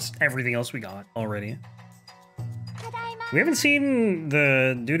 Plus everything else we got already. We haven't seen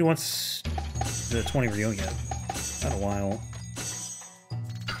the dude who wants the 20 Rio yet. Not a while.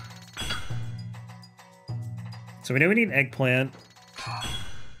 So we know we need eggplant. I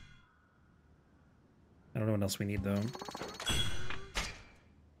don't know what else we need though.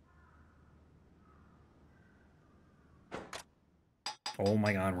 Oh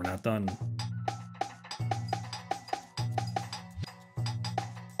my god, we're not done.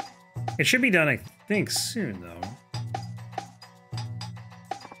 It should be done, I think, soon, though.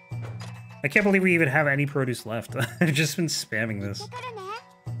 I can't believe we even have any produce left. I've just been spamming this.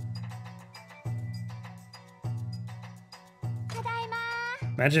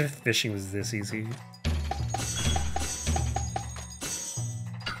 Imagine if fishing was this easy.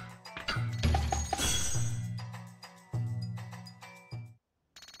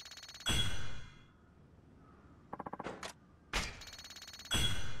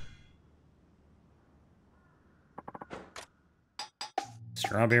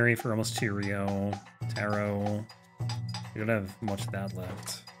 Strawberry for almost 2 Rio. Taro. We don't have much of that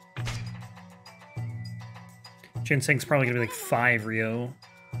left. Ginseng's probably gonna be like 5 Rio.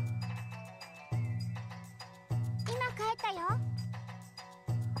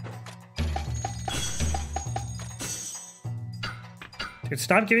 Dude,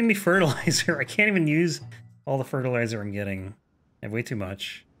 stop giving me fertilizer. I can't even use all the fertilizer I'm getting. I have way too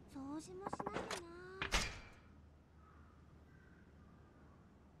much.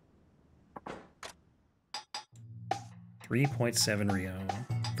 3.7 Rio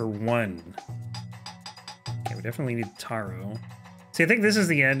for 1. Okay, we definitely need taro. See, I think this is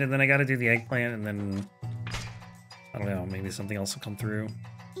the end, and then I gotta do the eggplant, and then... I don't know, maybe something else will come through.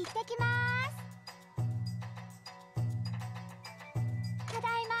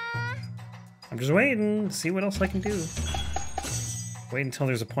 I'm just waiting to see what else I can do. Wait until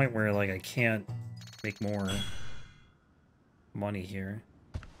there's a point where, like, I can't make more money here.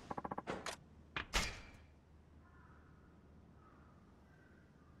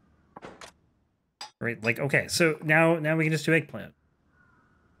 Right, like, okay, so now we can just do eggplant.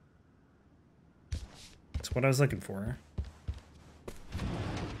 That's what I was looking for.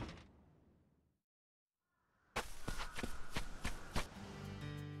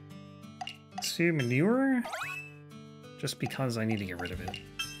 Let's do manure, just because I need to get rid of it.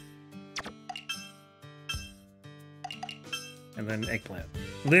 And then eggplant.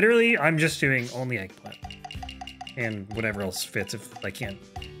 Literally, I'm just doing only eggplant. And whatever else fits if I can't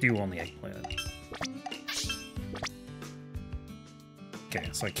do only eggplant. Okay,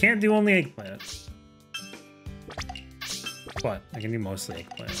 so I can't do only eggplant. But I can do mostly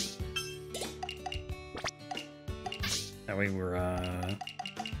eggplant. That way we're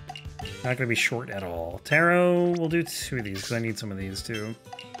not gonna be short at all. Taro, we'll do 2 of these because I need some of these too.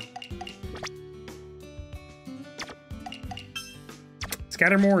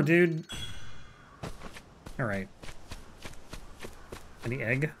 Scatter more, dude. All right. Any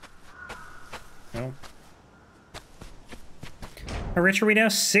egg? No. How rich are we now?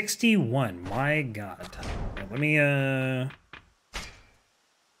 61. My God. Right, let me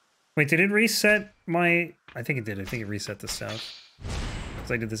wait, did it reset my... I think it did. I think it reset the stuff.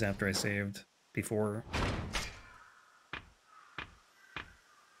 Because I did this after I saved before.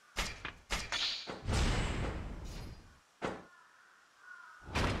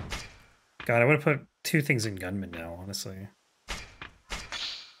 God, I would have put 2 things in Gunman now, honestly.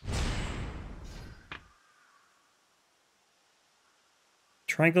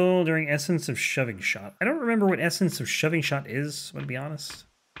 Triangle during Essence of Shoving Shot. I don't remember what Essence of Shoving Shot is, I'm gonna be honest.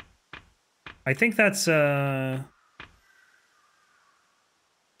 I think that's, yeah,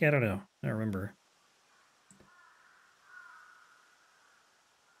 I don't know. I don't remember.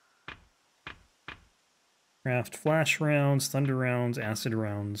 Craft flash rounds, thunder rounds, acid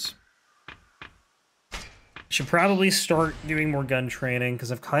rounds. Should probably start doing more gun training,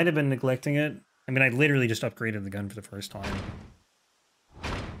 because I've kind of been neglecting it. I mean, I literally just upgraded the gun for the first time.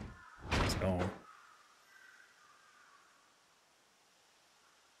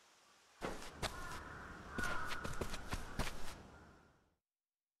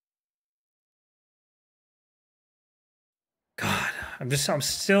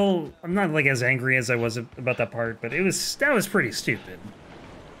 So... I'm not like as angry as I was about that part, but that was pretty stupid.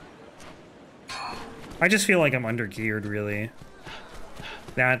 I just feel like I'm under-geared, really.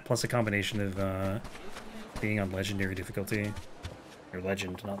 That, plus a combination of, being on legendary difficulty. Or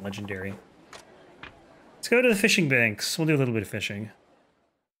legend, not legendary. Let's go to the fishing banks. We'll do a little bit of fishing.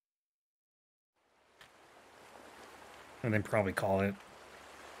 And then probably call it.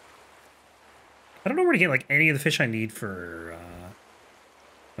 I don't know where to get, like, any of the fish I need for,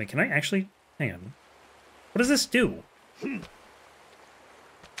 Wait, can I actually... Hang on. What does this do?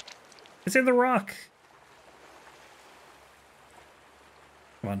 It's in the rock!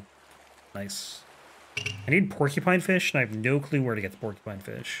 Come on. Nice. I need porcupine fish, and I have no clue where to get the porcupine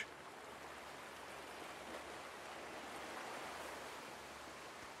fish.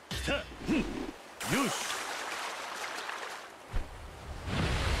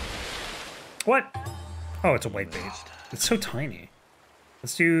 What? Oh, it's a white bait. It's so tiny.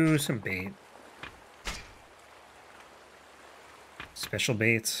 Let's do some bait. Special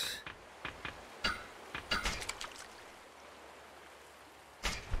baits.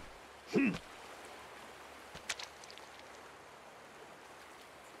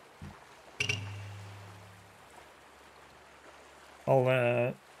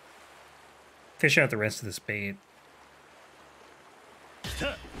 I'll fish out the rest of this bait.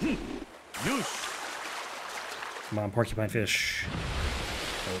 Come on, porcupine fish.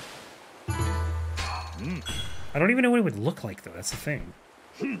 Oh. I don't even know what it would look like, though. That's the thing.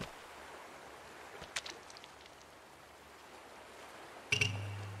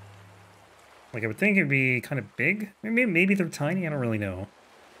 Like, I would think it'd be kind of big. Maybe they're tiny. I don't really know.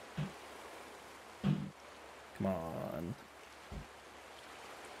 Come on.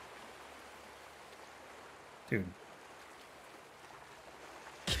 Dude.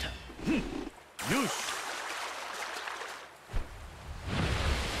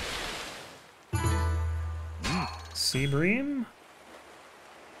 Sea bream?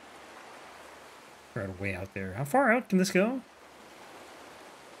 We're way out there. How far out can this go?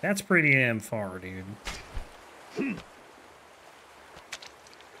 That's pretty damn far, dude. Come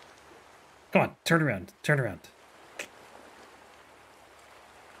on, turn around. Turn around.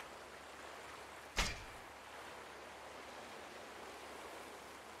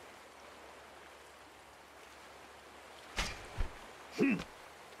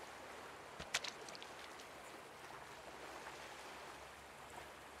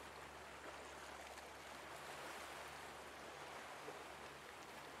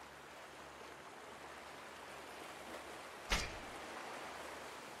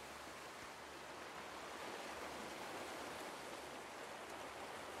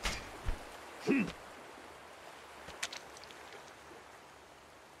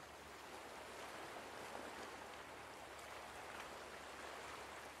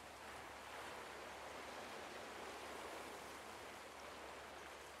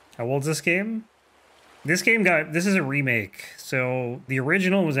 How old's this game? This is a remake. So the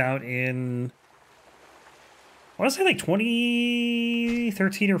original was out in... I want to say like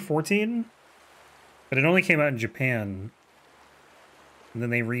 2013 or 14, but it only came out in Japan, and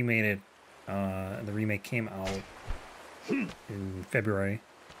then they remade it. And the remake came out in February.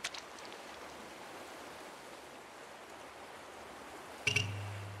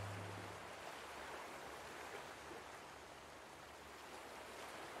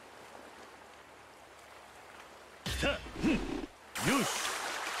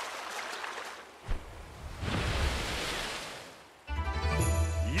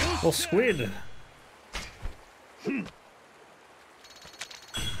 Well, squid.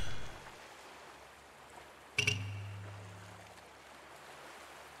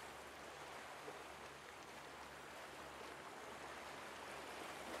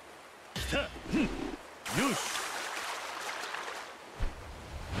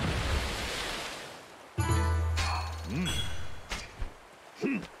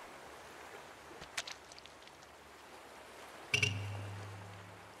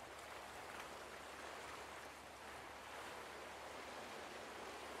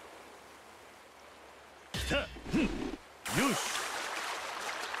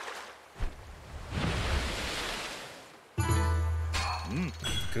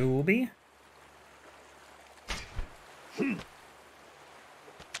 Gooby.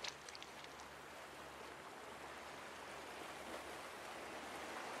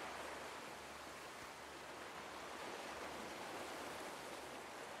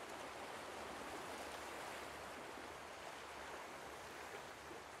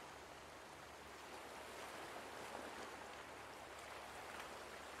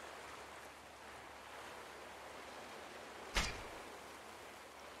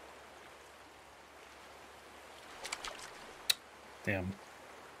 Damn.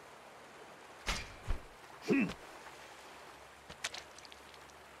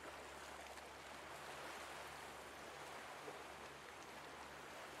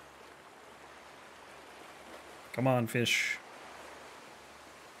 Come on, fish.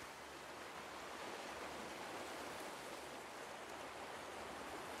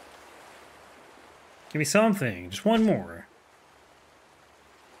 Give me something. Just one more.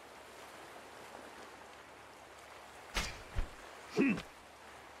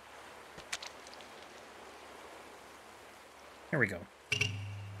 Here we go.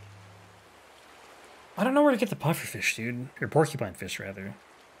 I don't know where to get the pufferfish, dude. Or porcupine fish, rather.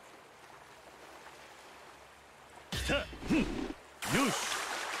 I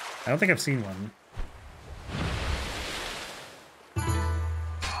don't think I've seen one.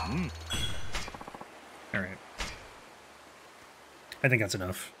 Alright. I think that's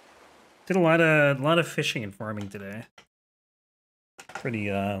enough. Did a lot of fishing and farming today.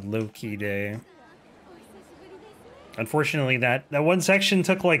 Pretty low-key day. Unfortunately, that one section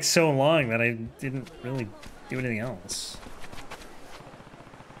took like so long that I didn't really do anything else.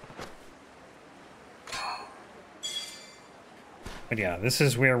 But yeah, this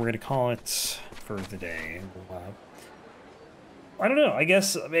is where we're gonna call it for the day. I don't know. I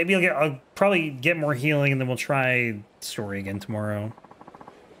guess maybe I'll probably get more healing, and then we'll try story again tomorrow.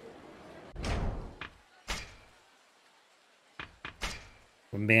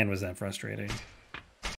 Man, was that frustrating.